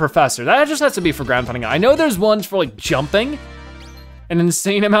 Ground pound professor. That just has to be for ground pounding. I know there's ones for like jumping an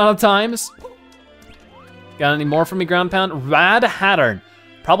insane amount of times. Got any more for me, ground pound? Rad Hatter.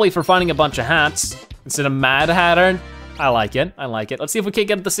 Probably for finding a bunch of hats instead of Mad Hatter. I like it, I like it. Let's see if we can't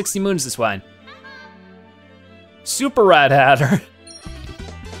get the 60 moons this way. Super Rad Hatter.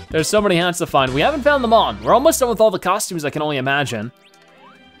 There's so many hats to find. We haven't found them all. We're almost done with all the costumes I can only imagine.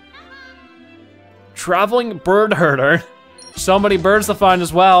 Traveling bird herder. So many birds to find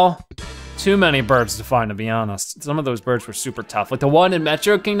as well. Too many birds to find, to be honest. Some of those birds were super tough. Like the one in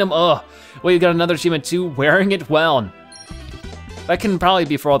Metro Kingdom, ugh. Well, you got another achievement too, wearing it well. That can probably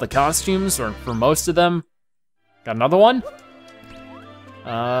be for all the costumes or for most of them. Got another one?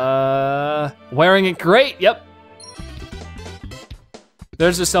 Wearing it great, yep.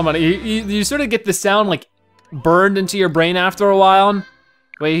 There's just so many. You sort of get the sound like burned into your brain after a while.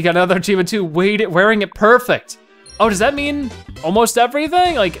 Wait, you got another achievement too, wearing it perfect. Oh, does that mean almost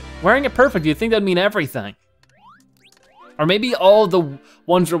everything? Like, wearing it perfect, do you think that'd mean everything? Or maybe all the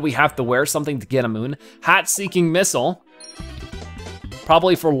ones where we have to wear something to get a moon. Hat-seeking missile.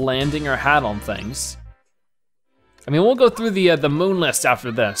 Probably for landing our hat on things. I mean, we'll go through the moon list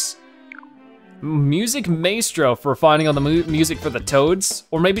after this. Music Maestro for finding all the music for the toads,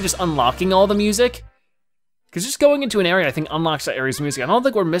 or maybe just unlocking all the music. Because just going into an area, I think, unlocks that area's music. I don't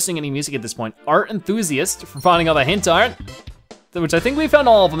think we're missing any music at this point. Art Enthusiast for finding all the hint art. which I think we found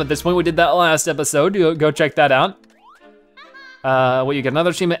all of them at this point. We did that last episode, go check that out. Well, you get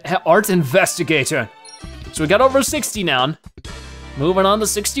another achievement, Art Investigator. So we got over 60 now. Moving on to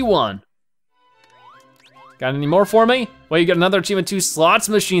 61. Got any more for me? Well, you got another achievement too, Slots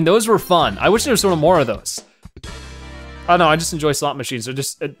Machine. Those were fun. I wish there was sort of more of those. I don't know, I just enjoy slot machines. They're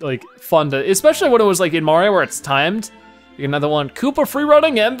just like fun to, especially when it was like in Mario where it's timed. You get another one, Koopa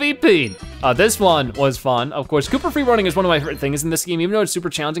Freerunning MVP. This one was fun. Of course, Koopa Freerunning is one of my favorite things in this game, even though it's super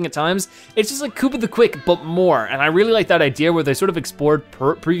challenging at times. It's just like Koopa the Quick, but more. And I really like that idea where they sort of explored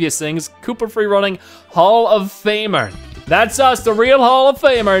previous things. Koopa Freerunning Hall of Famer. That's us, the real Hall of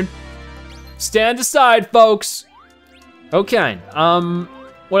Famer. Stand aside, folks. Okay,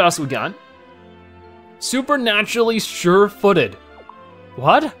 what else we got? Supernaturally sure-footed.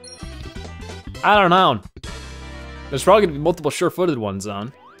 What? I don't know. There's probably gonna be multiple sure-footed ones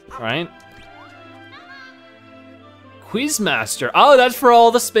on, right? Quizmaster. Oh, that's for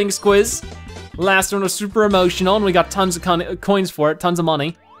all the Sphinx quiz. Last one was super emotional, and we got tons of coins for it, tons of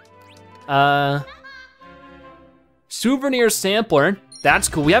money. Souvenir sampler. That's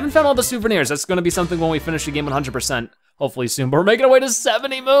cool. We haven't found all the souvenirs. That's gonna be something when we finish the game 100%, hopefully soon. But we're making our way to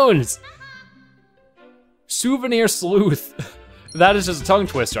 70 moons. Souvenir sleuth. That is just a tongue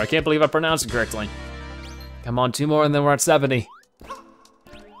twister. I can't believe I pronounced it correctly. Come on, 2 more and then we're at 70.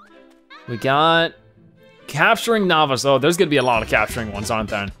 We got capturing novice. Oh, there's gonna be a lot of capturing ones,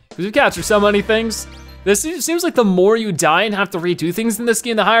 aren't there? Because we captured so many things. This seems like the more you die and have to redo things in this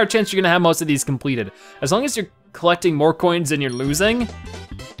game, the higher chance you're gonna have most of these completed. As long as you're collecting more coins than you're losing,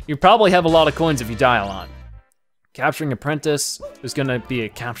 you probably have a lot of coins if you die a lot. Capturing apprentice. There's gonna be a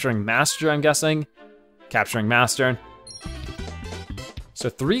capturing master, I'm guessing. Capturing master. So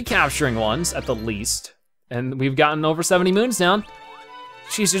 3 capturing ones at the least. And we've gotten over 70 moons now.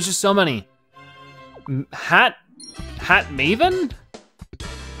 Jeez, there's just so many. Hat Maven?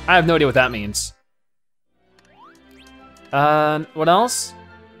 I have no idea what that means. What else?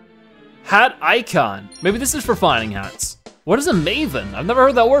 Hat icon. Maybe this is for finding hats. What is a maven? I've never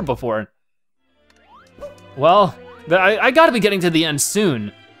heard that word before. Well, I gotta be getting to the end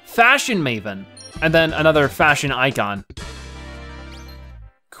soon. Fashion maven. And then another fashion icon.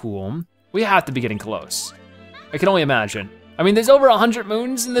 Cool. We have to be getting close. I can only imagine. I mean, there's over 100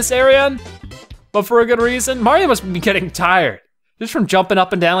 moons in this area, but for a good reason. Mario must be getting tired. Just from jumping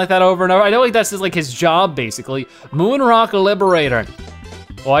up and down like that over and over. I know like that's just like his job, basically. Moon Rock Liberator.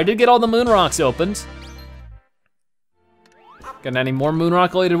 Well, I did get all the moon rocks opened. Got any more moon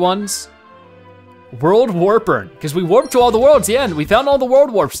rock related ones? World Warper, because we warped to all the worlds, yeah, and we found all the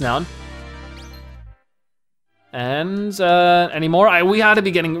world warps now. And any more? We had to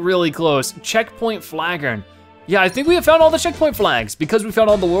be getting really close. Checkpoint Flaggern. Yeah, I think we have found all the checkpoint flags because we found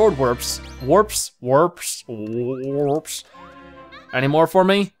all the world warps. Warps. Any more for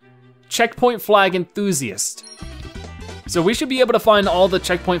me? Checkpoint Flag Enthusiast. So we should be able to find all the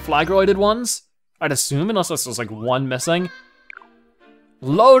checkpoint flag related ones, I'd assume, unless there's like one missing.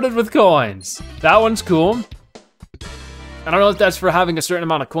 Loaded with coins. That one's cool. I don't know if that's for having a certain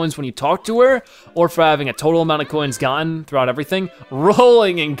amount of coins when you talk to her, or for having a total amount of coins gotten throughout everything.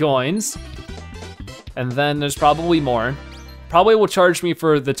 Rolling in coins. And then there's probably more. Probably will charge me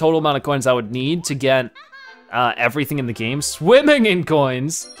for the total amount of coins I would need to get everything in the game. Swimming in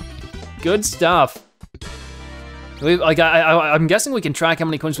coins. Good stuff. I'm guessing we can track how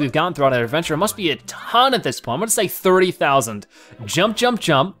many coins we've gotten throughout our adventure. It must be a ton at this point. I'm gonna say 30,000. Jump, jump,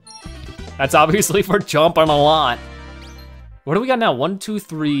 jump. That's obviously for jumping a lot. What do we got now? 1, 2,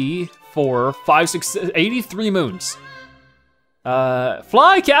 3, 4, 5, 6, 83 moons.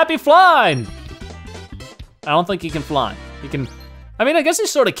 Fly, Cappy, fly! I don't think he can fly. He can, I mean, I guess he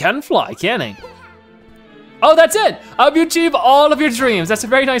sort of can fly, can he? Oh, that's it! You achieve all of your dreams. That's a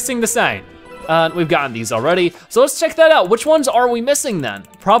very nice thing to say. We've gotten these already, so let's check that out. Which ones are we missing then?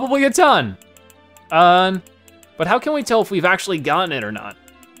 Probably a ton. But how can we tell if we've actually gotten it or not?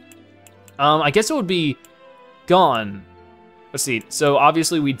 I guess it would be gone. Let's see, so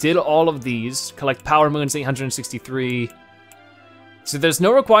obviously we did all of these, collect power moons, 863. So there's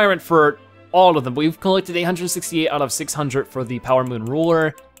no requirement for all of them, but we've collected 868 out of 600 for the power moon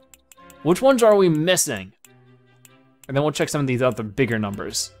ruler. Which ones are we missing? And then we'll check some of these other bigger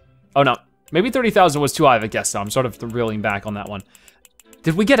numbers. Oh no, maybe 30,000 was too high of a guess, so I'm sort of reeling back on that one.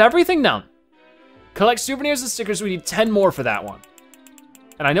 Did we get everything? No. Collect souvenirs and stickers, we need 10 more for that one.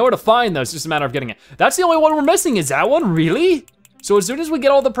 And I know where to find those, it's just a matter of getting it. That's the only one we're missing, is that one, really? So as soon as we get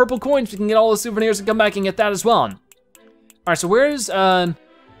all the purple coins, we can get all the souvenirs and come back and get that as well. All right, so where's, load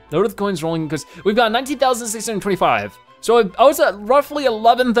of the coins rolling, because we've got 19,625. So I was at roughly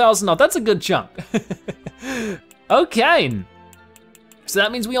 11,000, oh, that's a good chunk. Okay, So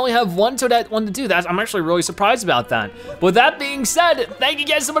that means we only have one Toadette one to do that. I'm actually really surprised about that. But with that being said, thank you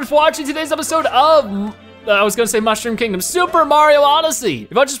guys so much for watching today's episode of, I was gonna say Mushroom Kingdom, Super Mario Odyssey.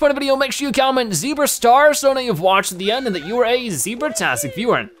 If I just put a video, make sure you comment Zebra Star so that you've watched to the end and that you are a Zebratastic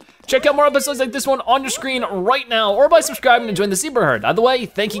viewer. Check out more episodes like this one on your screen right now or by subscribing and join the Zebra Herd. Either way,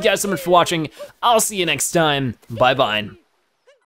 thank you guys so much for watching. I'll see you next time. Bye-bye.